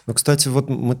безопасно. Кстати, вот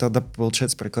мы тогда,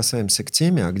 получается, прикасаемся к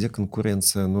теме, а где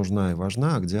конкуренция нужна и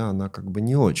важна, а где она как бы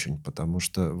не очень. Потому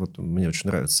что вот мне очень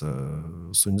нравится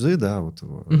Сунь Цзы, да, вот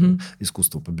его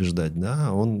искусство побеждать,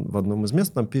 да, он в одном из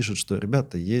мест нам пишет, что,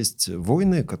 ребята, есть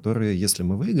войны, которые, если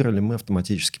мы выиграли, мы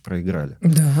автоматически проиграли.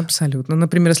 Да, абсолютно.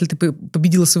 Например, если ты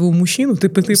победила своего мужчину, ты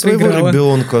своего проиграла.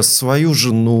 Ребенка, свою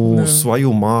жену,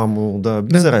 свою маму, да,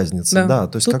 без разницы. Да.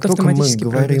 То есть тут как только мы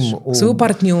говорим о... Своего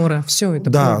партнера, все это.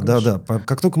 Да.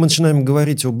 Как только мы начинаем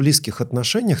говорить о близких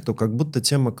отношениях, то как будто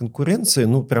тема конкуренции,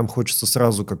 прям хочется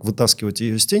сразу как вытаскивать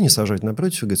ее из тени, сажать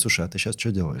напротив и говорить, слушай, а ты сейчас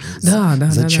что делаешь?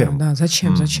 Зачем? Да,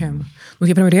 зачем?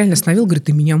 Я прям реально остановил, говорю,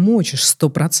 ты меня мочишь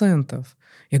 100%.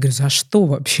 Я говорю, за что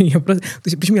вообще?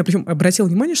 Причем я обратила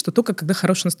внимание, что только когда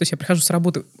хорошее настроение, то есть я прихожу с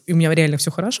работы, и у меня реально все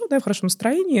хорошо, да, я в хорошем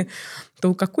настроении,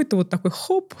 то какой-то вот такой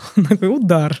хоп, такой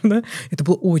удар, да, это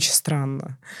было очень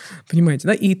странно, понимаете,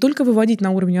 да, и только выводить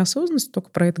на уровень осознанности, только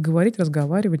про это говорить,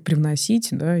 разговаривать, привносить,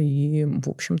 да, и, в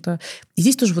общем-то, и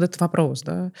здесь тоже вот этот вопрос,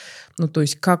 да, то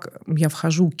есть как я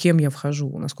вхожу, кем я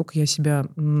вхожу, насколько я себя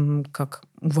как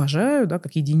уважаю, да,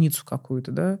 как единицу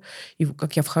какую-то, да, и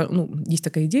как я вхожу, есть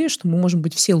такая идея, что мы можем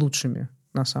быть все лучшими,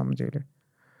 на самом деле.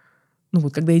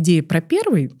 Когда идея про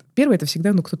первый это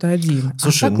всегда, кто-то один.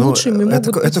 Слушай,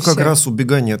 это как раз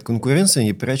убегание от конкуренции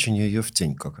и прячение ее в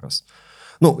тень как раз.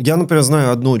 Я, например,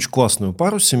 знаю одну очень классную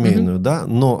пару семейную, да,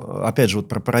 но, опять же, вот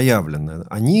про проявленное.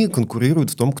 Они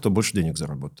конкурируют в том, кто больше денег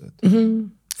заработает.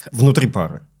 Внутри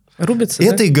пары. Рубятся,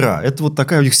 это игра. Это вот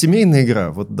такая у них семейная игра.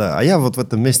 Вот, да. А я вот в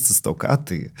этом месяце столько, а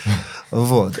ты.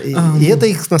 Вот. И это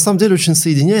их, на самом деле, очень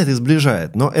соединяет и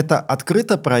сближает. Но это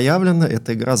открыто проявлено,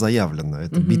 эта игра заявлена.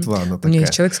 Это битва, она такая. У меня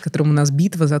есть человек, с которым у нас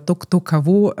битва за то, кто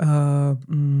кого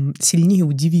сильнее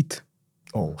удивит.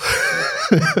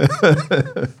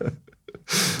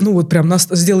 Прям нас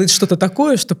сделает что-то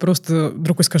такое, что просто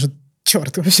другой скажет,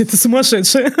 черт, вообще ты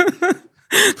сумасшедшая.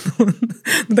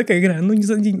 Такая игра. Не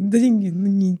за деньги,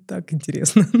 не так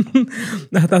интересно.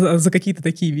 А за какие-то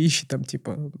такие вещи, там,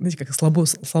 типа, знаете, как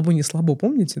слабо не слабо,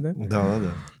 помните, да? Да.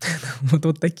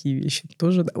 Вот такие вещи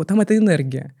тоже. Вот там эта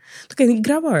энергия. Такая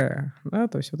игровая, да,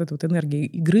 то есть вот эта вот энергия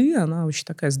игры, она очень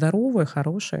такая здоровая,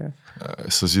 хорошая.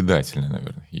 Созидательная,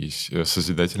 наверное. Есть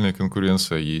созидательная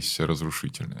конкуренция, есть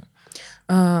разрушительная.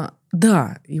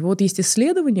 Да, и вот есть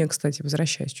исследование, кстати,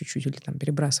 возвращаясь чуть-чуть или там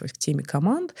перебрасываясь к теме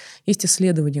команд, есть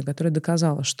исследование, которое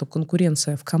доказало, что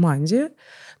конкуренция в команде,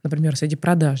 например, среди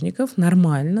продажников,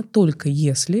 нормально только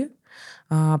если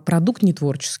продукт не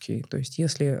творческий. То есть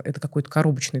если это какое-то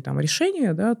коробочное там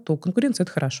решение, да, то конкуренция –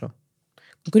 это хорошо.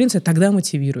 Конкуренция тогда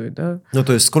мотивирует, да.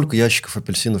 То есть сколько ящиков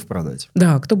апельсинов продать?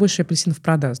 Да, кто больше апельсинов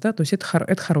продаст, да, то есть это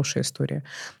хорошая история.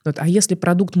 А если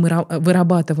продукт мы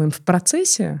вырабатываем в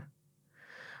процессе,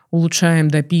 улучшаем,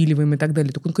 допиливаем и так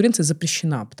далее, то конкуренция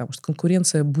запрещена, потому что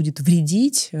конкуренция будет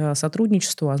вредить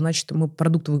сотрудничеству, а значит, мы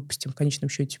продукт выпустим в конечном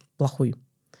счете плохой.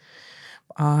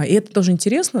 И это тоже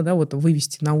интересно, да, вот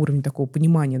вывести на уровень такого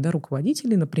понимания, да,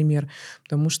 руководителей, например,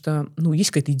 потому что,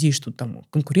 есть какая-то идея, что там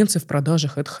конкуренция в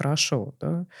продажах – это хорошо,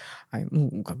 да,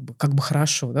 как бы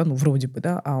хорошо, да, вроде бы,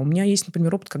 да, а у меня есть,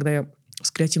 например, опыт, когда я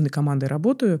с креативной командой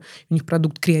работаю, у них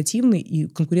продукт креативный, и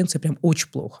конкуренция прям очень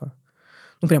плохо.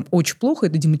 Прям очень плохо,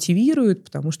 это демотивирует,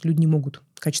 потому что люди не могут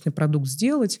качественный продукт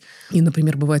сделать. И,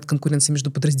 например, бывает конкуренция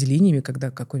между подразделениями, когда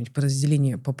какое-нибудь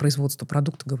подразделение по производству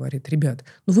продукта говорит, ребят,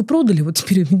 вы продали, вот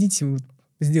теперь идите,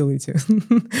 сделайте.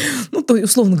 Ну, то,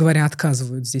 условно говоря,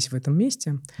 отказывают здесь, в этом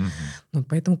месте. Вот,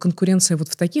 поэтому конкуренция вот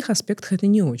в таких аспектах это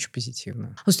не очень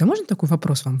позитивно. Слушайте, а можно такой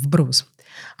вопрос вам вброс?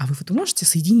 А вы вот можете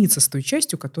соединиться с той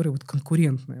частью, которая вот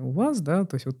конкурентная у вас, да,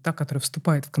 то есть вот та, которая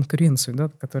вступает в конкуренцию, да,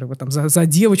 которая вот там за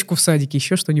девочку в садике,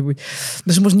 еще что-нибудь.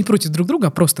 Даже, может, не против друг друга,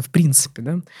 а просто в принципе,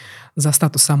 да, за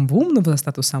статус самого умного, за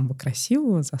статус самого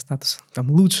красивого, за статус там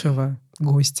лучшего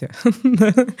гостя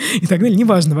и так далее.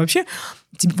 Неважно вообще.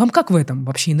 Вам как в этом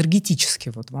вообще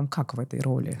энергетически? Вот вам как в этой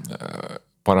роли?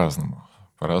 По-разному.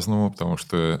 По-разному, потому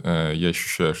что я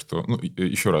ощущаю, что... Ну,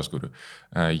 еще раз говорю.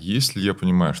 Если я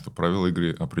понимаю, что правила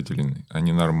игры определены,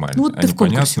 они нормальные, ну, вот они ты в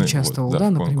конкурсе понятны, участвовал, вот, да,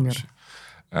 в например? конкурсе.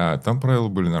 Там правила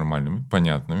были нормальными,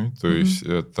 понятными. То есть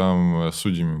там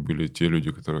судьями были те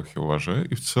люди, которых я уважаю.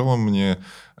 И в целом мне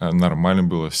нормально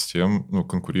было с тем, ну,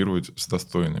 конкурировать с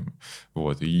достойными.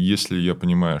 Вот. И если я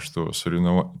понимаю, что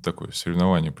такое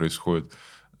соревнование происходит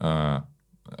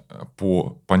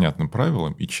по понятным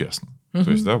правилам и честно. То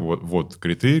есть, да, вот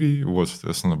критерии, вот,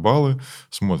 соответственно, баллы,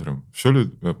 смотрим, все ли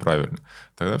правильно.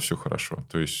 Тогда все хорошо.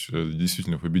 То есть,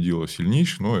 действительно победила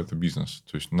сильнейший, но это бизнес.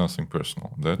 То есть, nothing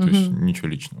personal, да, то есть, ничего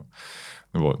личного.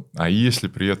 Вот. А если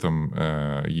при этом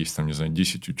есть, там, не знаю,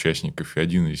 10 участников, и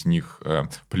один из них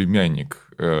племянник,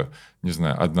 не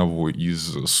знаю, одного из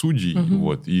судей,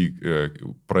 вот, и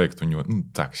проект у него, ну,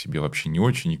 так себе вообще не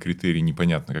очень, и критерии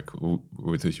непонятно, как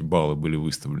вот эти баллы были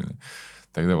выставлены,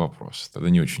 тогда вопрос. Тогда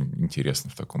не очень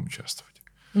интересно в таком участвовать.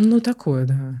 Ну, такое,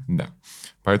 да. Да.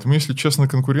 Поэтому, если честно,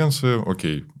 конкуренция,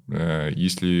 окей.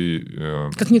 Если...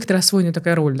 Как некоторая освоенная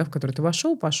такая роль, да, в которую ты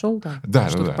вошел, пошел, там,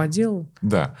 что-то поделал.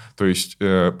 Да. То есть,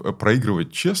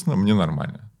 проигрывать честно мне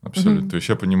нормально. Абсолютно. То есть,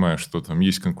 я понимаю, что там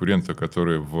есть конкуренты,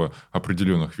 которые в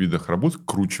определенных видах работ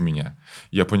круче меня.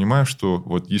 Я понимаю, что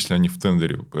вот если они в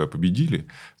тендере победили,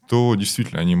 то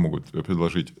действительно они могут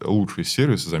предложить лучший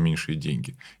сервис за меньшие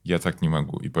деньги. Я так не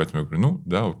могу. И поэтому я говорю, ну,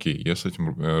 да, окей, я с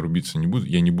этим рубиться не буду.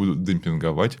 Я не буду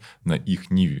демпинговать на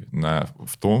их ниве,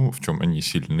 в том, в чем они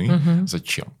сильны.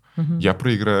 Зачем? Я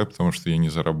проиграю, потому что я не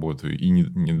заработаю и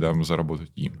не дам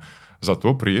заработать им.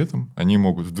 Зато при этом они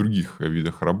могут в других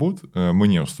видах работ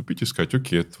мне уступить и сказать,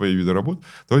 окей, это твои виды работ,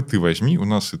 давай ты возьми, у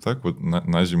нас и так вот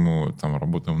на зиму там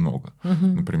работы много,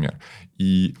 например.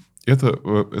 И это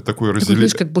такое разделение.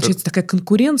 Видишь, как получается такая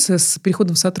конкуренция с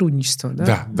переходом в сотрудничество,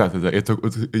 да? Да. Это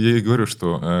я и говорю,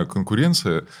 что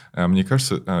конкуренция, мне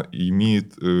кажется,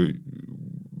 имеет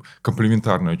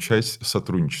комплементарную часть с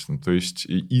сотрудничеством. То есть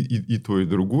и то, и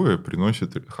другое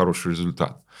приносит хороший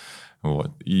результат.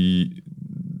 Вот. И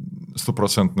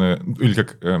стопроцентная... Или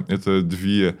как это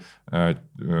две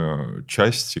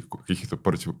части каких-то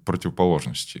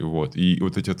противоположностей. Вот. И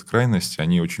вот эти крайности,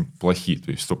 они очень плохие.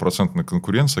 То есть стопроцентная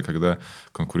конкуренция, когда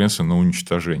конкуренция на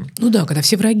уничтожение. Ну да, когда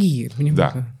все враги.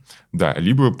 Да,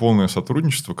 либо полное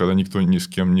сотрудничество, когда никто ни с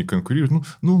кем не конкурирует.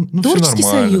 Ну все нормально. Творческий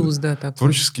союз, да. Такой.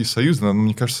 Творческий союз, да,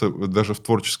 мне кажется, даже в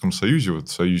творческом союзе, вот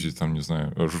в союзе, там, не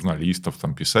знаю, журналистов,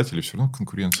 там, писателей, все равно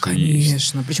конкуренция есть.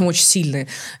 Конечно, причем очень сильная.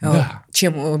 Да.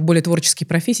 Чем более творческие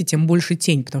профессии, тем больше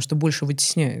тень, потому что больше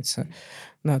вытесняется.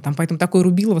 Да, там поэтому такое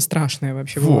рубилово страшное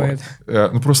вообще бывает.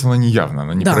 Ну, просто она не явна,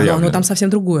 она не проявлена. Да, но там совсем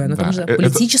другое. Оно там же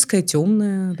политическое,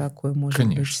 темное такое, может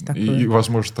Конечно. быть. Такое. И,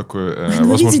 возможно, такое...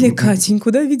 Вы видели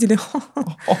Катеньку, да, видели?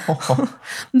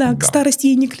 Да, к старости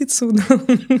ей не к лицу.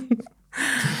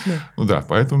 Ну да,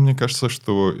 поэтому мне кажется,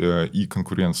 что и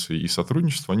конкуренция, и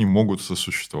сотрудничество, они могут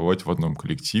сосуществовать в одном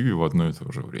коллективе в одно и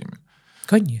то же время.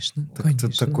 Конечно. Это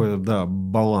такой, да,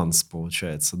 баланс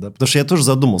получается, да? Потому что я тоже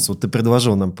задумался, вот ты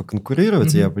предложил нам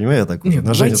поконкурировать, и я понимаю, я так уже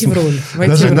на Женю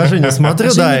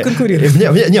смотрю, да.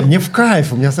 Мне в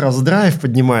кайф, у меня сразу драйв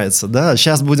поднимается, да,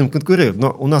 сейчас будем конкурировать.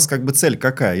 Но у нас как бы цель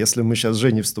какая? Если мы сейчас с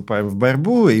Женей вступаем в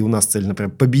борьбу, и у нас цель,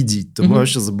 например, победить, то мы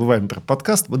вообще забываем про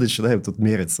подкаст, мы начинаем тут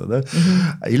мериться, да?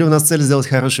 Или у нас цель сделать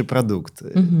хороший продукт.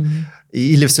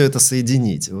 Или все это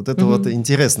соединить. Вот это вот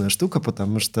интересная штука,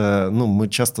 потому что, ну, мы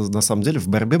часто, на самом деле, в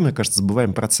борьбе, мне кажется,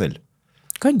 забываем про цель.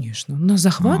 Конечно. Нас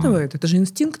захватывает. Это же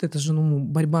инстинкт, это же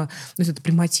борьба. То есть это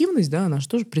примативность, да, она же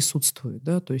тоже присутствует.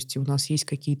 Да? То есть у нас есть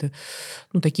какие-то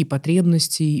такие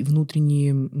потребности,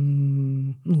 внутренняя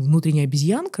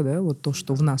обезьянка, да, вот то,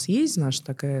 что в нас есть,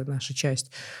 наша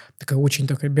часть, такая очень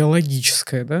такая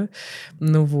биологическая, да.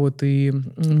 Ну вот, и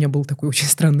у меня был такой очень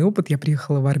странный опыт. Я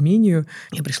приехала в Армению,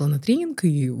 я пришла на тренинг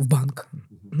и в банк.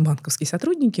 банковские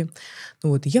сотрудники.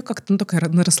 Вот. И я как-то, такая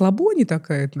на расслабоне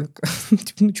такая,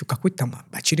 какой-то там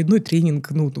очередной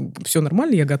тренинг, все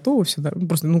нормально, я готова, все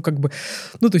просто,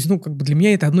 для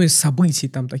меня это одно из событий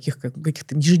там таких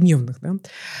каких-то ежедневных, да.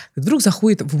 Вдруг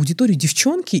заходят в аудиторию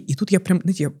девчонки, и тут я прям,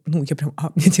 мне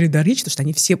теряю дар речи, потому что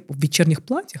они все в вечерних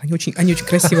платьях, они очень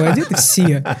красиво одеты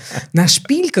все, на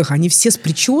шпильках, они все с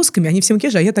прическами, они все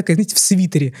макияжи, а я такая, в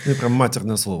свитере. Мне прям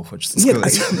матерное слово хочется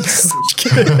сказать.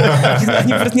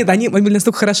 Нет, они были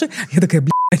настолько хороши, я такая,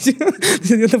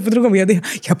 это по-другому.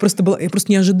 Я просто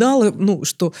не ожидала,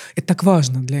 что это так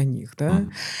важно для них, да.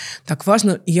 Так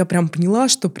важно, и я прям поняла,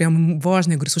 что прям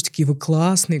важно. Я говорю, слушайте, какие вы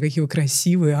классные, какие вы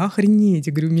красивые, охренеть.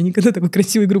 Я говорю, у меня никогда такой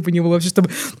красивой группы не было вообще, чтобы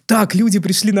так люди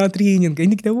пришли на тренинг,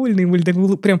 они довольны были,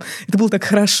 это было так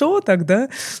хорошо тогда.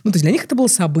 То есть для них это было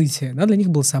событие, да, для них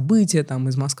было событие, там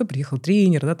из Москвы приехал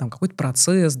тренер, да, там какой-то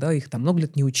процесс, да, их там много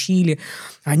лет не учили.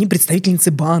 Они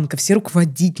представительницы банка, все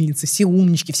руководительницы, все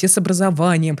умнички, все с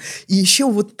образованием. И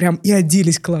еще вот прям и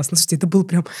оделись классно. Слушайте, это был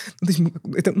прям...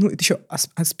 это еще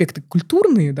аспекты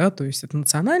культурные, да, то есть это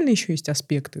национальные еще есть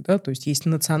аспекты, да, то есть есть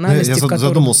национальности, Я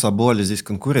задумался, а была ли здесь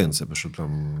конкуренция? Потому что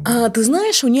там... Ты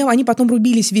знаешь, они потом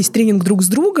рубились весь тренинг друг с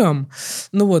другом,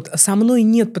 со мной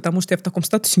нет, потому что я в таком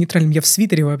статусе нейтральном, я в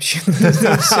свитере вообще.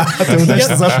 Я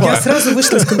сразу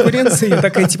вышла из конкуренции, я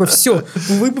такая, все,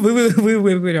 вы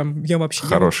прям, я вообще...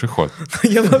 Хороший ход.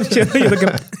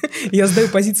 Я сдаю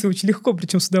позиции очень легко,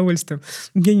 причем с удовольствием.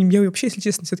 Я вообще, если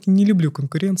честно, все-таки не люблю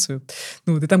конкуренцию.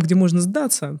 И там, где можно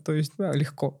сдаться, то есть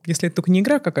легко. Если это только не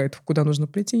игра какая-то, куда нужно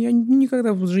прийти, я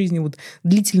никогда в жизни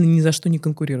длительно ни за что не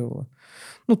конкурировала.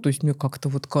 То есть мне как-то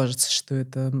кажется, что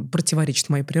это противоречит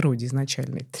моей природе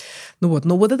изначальной. Но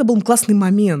это был классный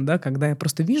момент, да, когда я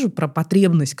просто вижу про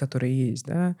потребность, которая есть,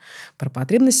 да, про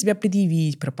потребность себя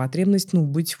предъявить, про потребность,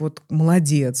 быть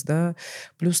молодец, да.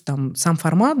 Плюс там сам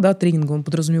формат, да, тренинга, он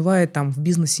подразумевает там в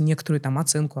бизнесе некоторую там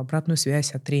оценку, обратную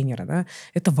связь от тренера, да.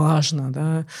 Это важно,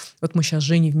 да. Мы сейчас с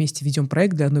Женей вместе ведем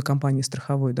проект для одной компании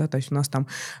страховой, да, то есть у нас там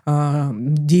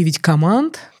 9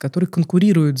 команд, которые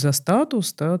конкурируют за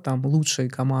статус, да, там лучшие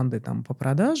команды там по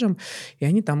продажам, и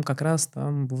они там как раз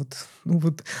там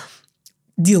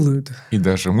делают. И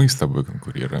даже мы с тобой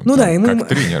конкурируем. Да, и мы как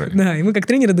тренеры. Да, и мы как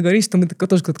тренеры договорились, что мы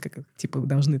тоже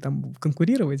должны там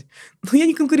конкурировать. Я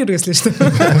не конкурирую, если что.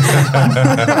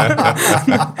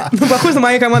 Похоже,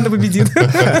 моя команда победит.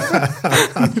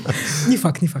 Не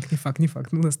факт.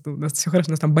 У нас все хорошо,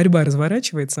 у нас там борьба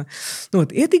разворачивается.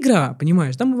 И это игра,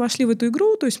 понимаешь, да, мы вошли в эту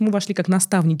игру, то есть мы вошли как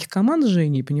наставники команды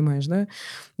Жени, понимаешь, да,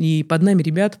 и под нами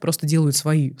ребята просто делают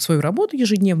свою работу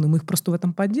ежедневно, мы их просто в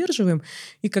этом поддерживаем,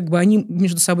 и они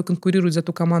между собой конкурируют за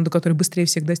ту команду, которая быстрее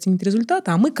всех достигнет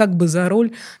результата, а мы за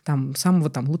роль там самого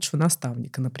там лучшего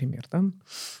наставника, например, да.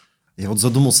 Я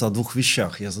задумался о двух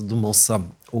вещах. Я задумался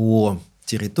о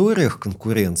территориях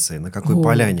конкуренции, на какой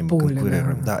поляне мы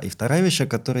конкурируем. Да. И вторая вещь, о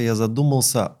которой я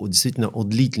задумался, действительно о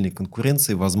длительной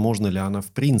конкуренции, возможно ли она в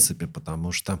принципе,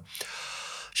 потому что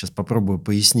сейчас попробую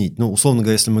пояснить. Условно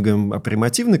говоря, если мы говорим о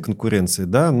примативной конкуренции,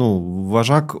 да,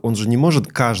 вожак, он же не может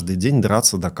каждый день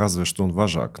драться, доказывая, что он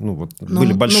вожак.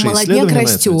 Были большие исследования на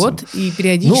эту тему. Молодняк растет, и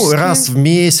периодически... раз в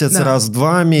месяц, да. Раз в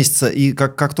 2 месяца, и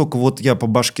как только я по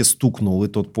башке стукнул, и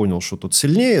тот понял, что тот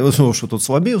сильнее, что тот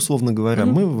слабее, условно говоря,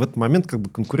 мы в этот момент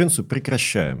конкуренцию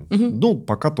прекращаем.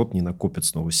 Пока тот не накопит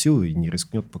снова силы и не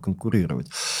рискнет поконкурировать.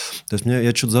 То есть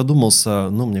я что-то задумался,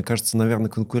 мне кажется, наверное,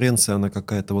 конкуренция, она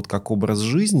какая-то как образ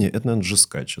жизни, это, наверное,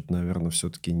 жескач. Это, наверное,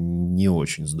 все-таки не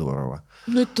очень здорово.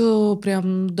 Это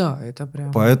прям, да, это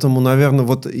прям... Поэтому, наверное,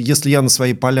 если я на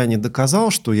своей поляне доказал,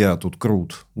 что я тут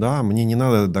крут, да, мне не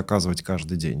надо доказывать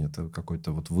каждый день. Это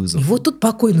какой-то вызов. И тут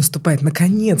покой наступает,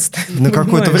 наконец-то. На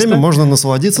какое-то время можно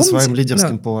насладиться своим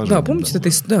лидерским положением. Да, помните это?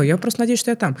 Да, я просто надеюсь,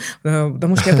 что я там.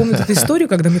 Потому что я помню эту историю,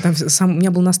 когда у меня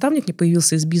был наставник, не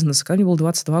появился из бизнеса, когда мне было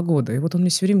 22 года. И он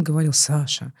мне все время говорил: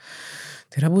 Саша,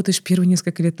 ты работаешь первые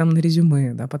несколько лет там на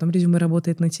резюме, да, потом резюме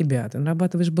работает на тебя, ты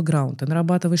нарабатываешь бэкграунд, ты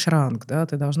нарабатываешь ранг, да,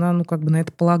 ты должна, на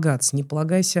это полагаться, не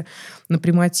полагайся на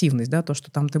примативность, да, то,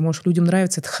 что там ты можешь людям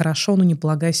нравиться, это хорошо, но не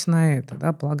полагайся на это,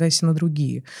 да, полагайся на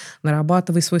другие,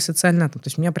 нарабатывай свой социальный атом. То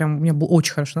есть у меня был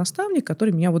очень хороший наставник,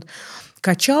 который меня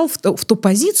качал в ту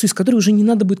позицию, из которой уже не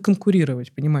надо будет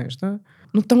конкурировать, понимаешь, да?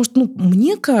 Потому что,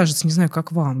 мне кажется, не знаю,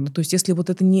 как вам, то есть если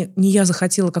это не я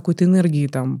захотела какой-то энергии,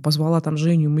 там, позвала там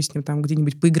Женю, мы с ним там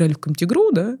где-нибудь поиграли в какую-нибудь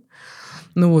игру, да,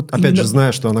 опять же,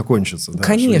 зная, что она кончится. Да,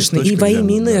 конечно, и во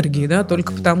имя энергии, да,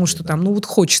 только потому что там,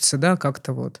 хочется, да,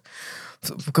 как-то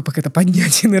как-то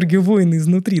поднять энергию воина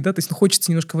изнутри, да, то есть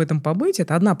хочется немножко в этом побыть,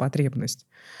 это одна потребность.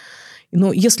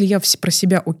 Но если я про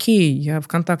себя окей, я в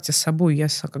контакте с собой, я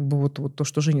как бы вот то,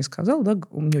 что Женя сказал, да,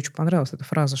 мне очень понравилась эта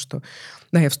фраза, что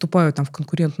да, я вступаю там в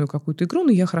конкурентную какую-то игру,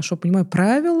 но я хорошо понимаю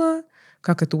правила,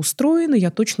 как это устроено,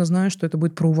 я точно знаю, что это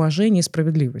будет про уважение и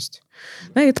справедливость.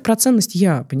 Да, и это про ценность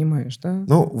 «я», понимаешь, да?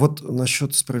 Ну, вот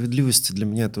насчет справедливости для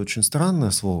меня это очень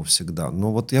странное слово всегда.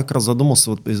 Но вот я как раз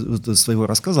задумался вот из своего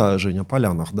рассказа, Женя, о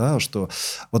полянах, да, что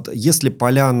вот если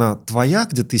поляна твоя,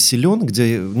 где ты силен,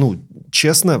 где, ну,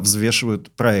 честно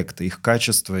взвешивают проекты, их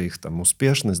качество, их там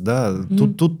успешность, да,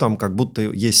 тут там как будто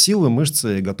есть силы,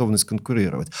 мышцы и готовность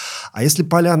конкурировать. А если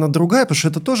поляна другая, потому что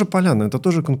это тоже поляна, это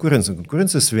тоже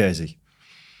конкуренция связей.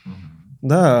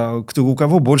 Да, у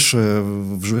кого больше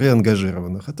в жюри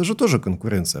ангажированных. Это же тоже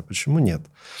конкуренция. Почему нет?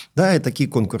 Да, и такие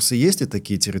конкурсы есть, и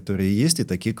такие территории есть, и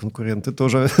такие конкуренты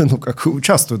тоже, ну, как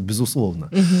участвуют,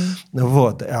 безусловно.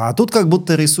 Вот. А тут как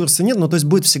будто ресурса нет. Ну, то есть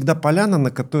будет всегда поляна,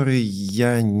 на которой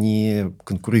я не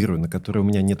конкурирую, на которой у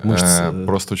меня нет мышц.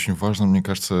 Просто очень важно, мне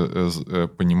кажется,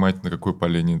 понимать, на какой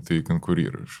поляне ты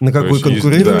конкурируешь. На какой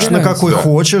конкурируешь, на какой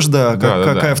хочешь, да,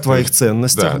 какая в твоих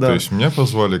ценностях. Да, то есть меня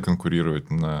позвали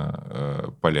конкурировать на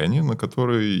поляне, на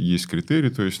которой есть критерии,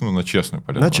 то есть, ну, на честную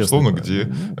поляну, условно, где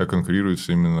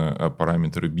конкурируются именно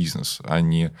параметры бизнеса, а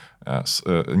не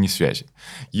связи.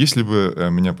 Если бы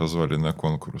меня позвали на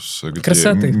конкурс, где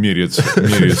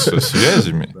меряются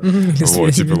связями,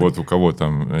 вот, типа вот у кого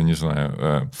там, не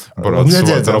знаю, брат, у меня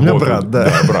дядя, у меня брат,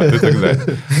 да, брат и так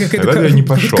далее. Тогда я не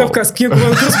пошел. Кавказский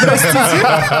конкурс,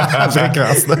 простите.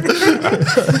 Прекрасно.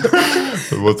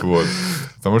 Вот-вот.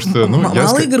 Потому что,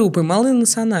 малые группы, малые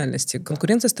национальности.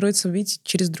 Конкуренция строится, видите,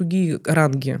 через другие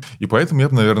ранги. И поэтому я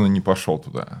бы, наверное, не пошел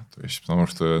туда. То есть, потому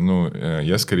что,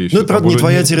 я, скорее всего... Ну, это, правда, не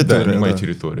твоя территория. Да, не моя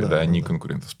территория, да, не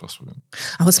конкурентоспособен.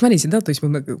 А вот смотрите, да, то есть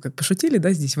мы как пошутили,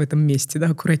 да, здесь, в этом месте, да,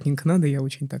 аккуратненько надо, я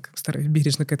очень так стараюсь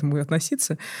бережно к этому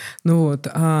относиться. Ну, вот,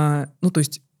 то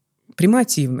есть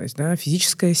примативность, да,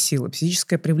 физическая сила,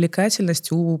 физическая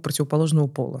привлекательность у противоположного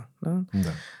пола. Да? Да.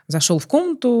 Зашел в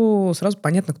комнату, сразу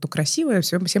понятно, кто красивый,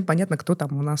 всем понятно, кто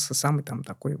там у нас самый там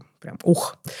такой прям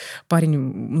парень,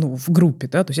 ну, в группе.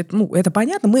 Да? То есть это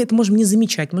понятно, мы это можем не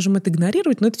замечать, можем это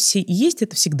игнорировать, но это все есть,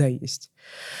 это всегда есть.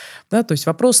 Да, то есть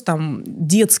вопрос там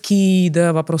детский,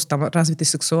 да, вопрос там развитой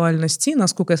сексуальности,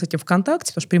 насколько я с этим в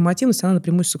контакте, потому что примативность, она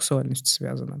напрямую с сексуальностью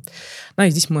связана. Да,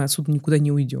 и здесь мы отсюда никуда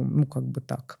не уйдем, ну, как бы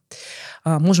так.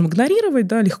 Можем игнорировать,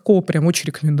 да, легко, прям очень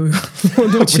рекомендую.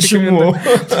 Почему?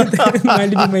 Моя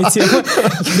любимая тема,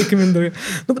 я рекомендую.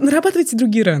 Ну, нарабатывайте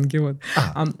другие ранги, вот.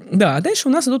 Да, а дальше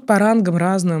у нас идут по рангам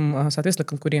разным, соответственно,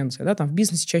 конкуренция, да, там в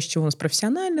бизнесе чаще всего у нас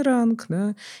профессиональный ранг,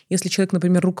 да, если человек,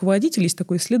 например, руководитель, есть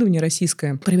такое исследование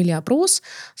российское, провели опрос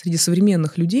среди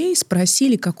современных людей,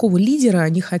 спросили, какого лидера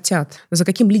они хотят, за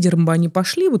каким лидером бы они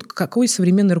пошли, вот какой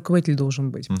современный руководитель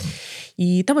должен быть.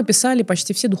 И там описали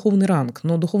почти все духовный ранг,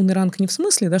 но духовный ранг не в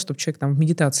смысле, да, чтобы человек там в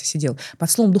медитации сидел. Под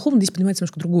словом духовный здесь понимается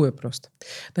немножко другое просто.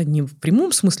 Да, не в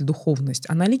прямом смысле духовность,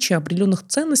 а наличие определенных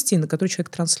ценностей, на которые человек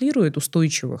транслирует,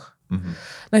 устойчивых.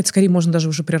 Да, это скорее можно даже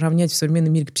уже приравнять в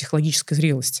современном мире к психологической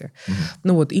зрелости.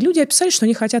 Ну вот. И люди описали, что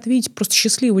они хотят видеть просто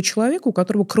счастливого человека, у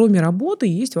которого кроме работы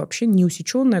есть вообще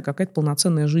неусеченная какая-то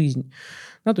полноценная жизнь.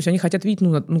 Да, то есть они хотят видеть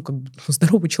как бы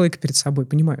здорового человека перед собой,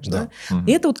 понимаешь, да?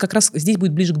 И это вот как раз здесь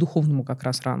будет ближе к духовному как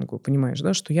раз рангу, понимаешь,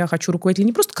 да? Что я хочу руководителя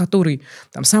не просто который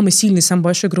там самый сильный, самый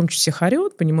большой, громче всех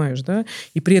орет, понимаешь, да?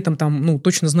 И при этом там,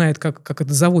 точно знает, как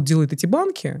этот завод делает эти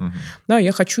банки. Да,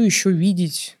 я хочу еще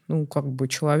видеть, как бы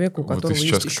человека, у которого есть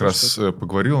еще что-то. Ты сейчас как раз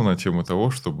поговорила на тему того,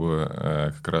 чтобы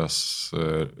как раз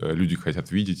люди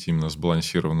хотят видеть именно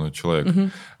сбалансированного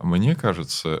человека. Мне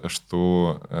кажется,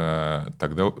 что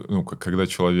тогда,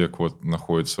 когда человек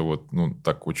находится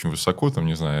так очень высоко, там,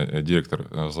 не знаю, директор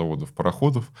заводов,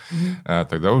 пароходов,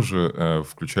 тогда уже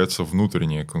включается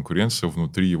внутренняя конкуренция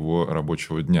внутри его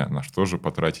рабочего дня, на что же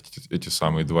потратить эти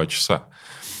самые 2 часа.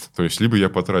 То есть, либо я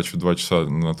потрачу 2 часа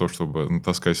на то, чтобы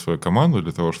натаскать свою команду,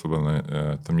 для того, чтобы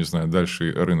она, там, не знаю,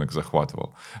 дальше рынок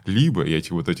захватывал. Либо я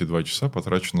эти 2 часа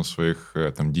потрачу на своих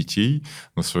там, детей,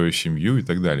 на свою семью и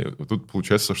так далее. Тут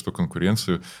получается, что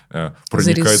конкуренция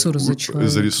проникает...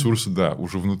 За ресурсы, да,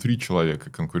 уже внутри человека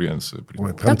конкуренция.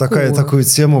 Ой, прям такую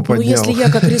тему поднял. Если я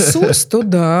как ресурс, то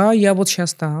да, я вот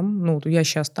сейчас там. Я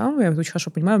сейчас там, я очень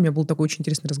хорошо понимаю, у меня был такой очень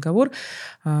интересный разговор.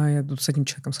 Я тут с одним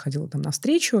человеком сходила там на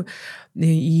встречу,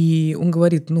 и он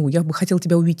говорит, я бы хотел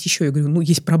тебя увидеть еще. Я говорю,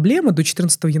 есть проблема, до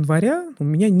 14 января у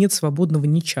меня нет свободного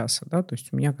ни часа. Да? То есть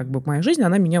у меня как бы моя жизнь,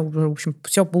 она меня уже, в общем,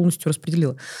 вся полностью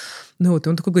распределила. И он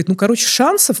такой говорит,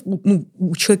 шансов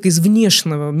у человека из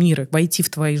внешнего мира войти в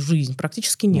твою жизнь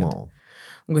практически нет.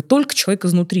 Он говорит, только человек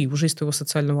изнутри, уже из твоего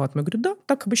социального атома. Я говорю, да,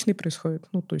 так обычно и происходит.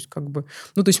 То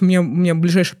есть у меня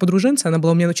ближайшая подруженца, она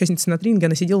была у меня участницей на тренинге,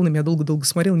 она сидела на меня долго-долго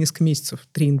смотрела, несколько месяцев.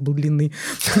 Тренинг был длинный.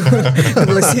 Это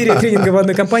была серия тренинга в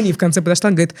одной компании, и в конце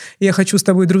подошла, говорит, я хочу с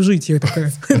тобой дружить. Я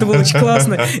такая, это было очень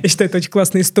классно. Я считаю, это очень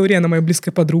классная история, она моя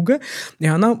близкая подруга. И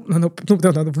она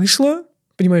вышла,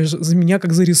 понимаешь, за меня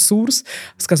как за ресурс,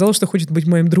 сказала, что хочет быть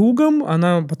моим другом.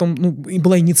 Она потом и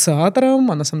была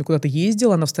инициатором, она со мной куда-то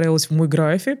ездила, она встраивалась в мой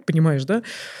график, понимаешь, да?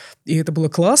 И это было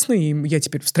классно, и я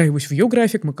теперь встраиваюсь в ее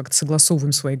график, мы как-то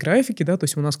согласовываем свои графики, да, то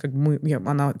есть у нас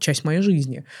она часть моей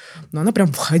жизни. Но она прям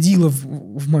входила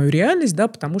в мою реальность, да,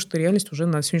 потому что реальность уже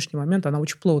на сегодняшний момент, она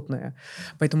очень плотная.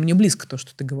 Поэтому мне близко то,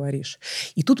 что ты говоришь.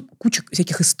 И тут куча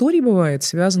всяких историй бывает,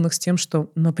 связанных с тем,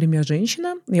 что, например,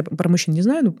 женщина, я про мужчин не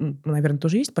знаю, но, наверное,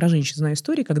 тоже есть, про женщин знаю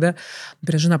истории, когда,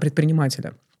 например, жена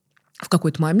предпринимателя, в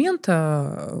какой-то момент,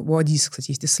 у Адиса,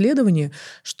 кстати, есть исследование,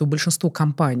 что большинство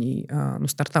компаний,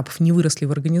 стартапов не выросли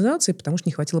в организации, потому что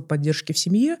не хватило поддержки в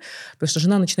семье, потому что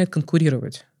жена начинает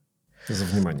конкурировать. За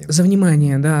внимание. За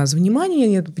внимание, да. За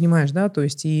внимание, ты понимаешь, да, то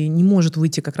есть и не может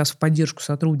выйти как раз в поддержку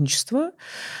сотрудничества,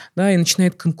 да, и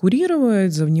начинает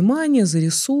конкурировать за внимание, за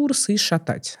ресурсы и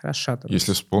расшатывать.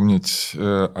 Если вспомнить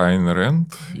Айн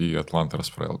Рэнд и «Атланта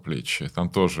расправил плечи», там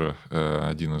тоже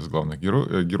один из главных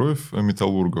героев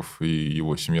металлургов, и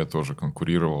его семья тоже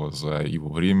конкурировала за его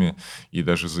время и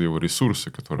даже за его ресурсы,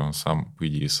 которые он сам, по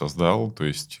идее, создал, то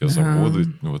есть заводы,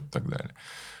 и так далее.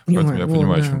 Поэтому я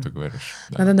понимаю, о чем ты говоришь.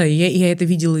 Да. Я это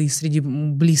видела и среди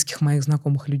близких моих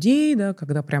знакомых людей, да,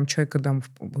 когда прям человек, когда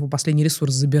его последний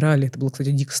ресурс забирали, это было,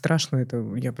 кстати, дико страшно,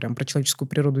 я прям про человеческую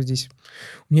природу здесь.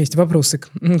 У меня есть вопросы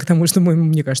к тому, что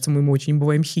мне кажется, мы очень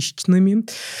бываем хищными.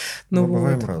 Мы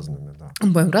бываем разными, да.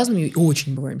 Бываем разными и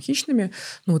очень бываем хищными.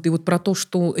 И вот про то,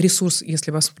 что ресурс, если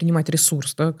воспринимать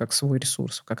ресурс, да, как свой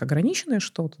ресурс, как ограниченное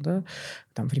что-то, да,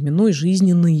 там, временной,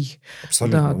 жизненный,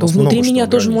 абсолютно. Да, то внутри меня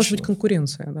тоже может быть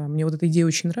конкуренция. Да. Мне вот эта идея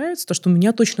очень нравится, то, что у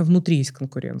меня точно внутри есть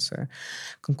конкуренция.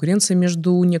 Конкуренция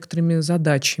между некоторыми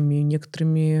задачами,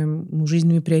 некоторыми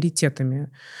жизненными приоритетами.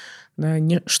 Да,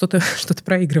 что-то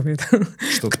проигрывает.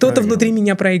 Кто-то внутри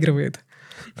меня проигрывает.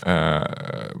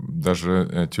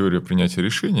 Даже теория принятия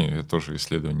решений, я тоже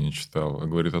исследование читал,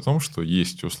 говорит о том, что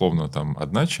есть условно там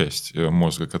одна часть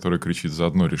мозга, которая кричит за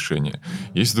одно решение,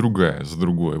 есть другая за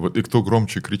другое. Вот и кто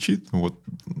громче кричит, вот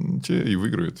те и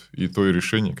выиграют, и то и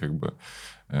решение как бы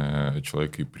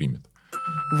человек и примет.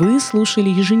 Вы слушали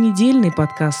еженедельный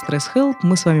подкаст Stress Help.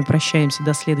 Мы с вами прощаемся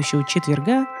до следующего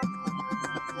четверга.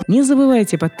 Не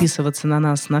забывайте подписываться на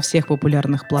нас на всех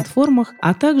популярных платформах,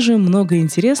 а также много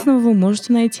интересного вы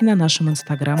можете найти на нашем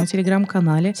Инстаграм и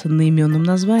Телеграм-канале с одноименным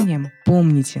названием.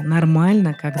 Помните,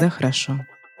 нормально, когда хорошо.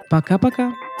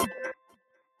 Пока-пока!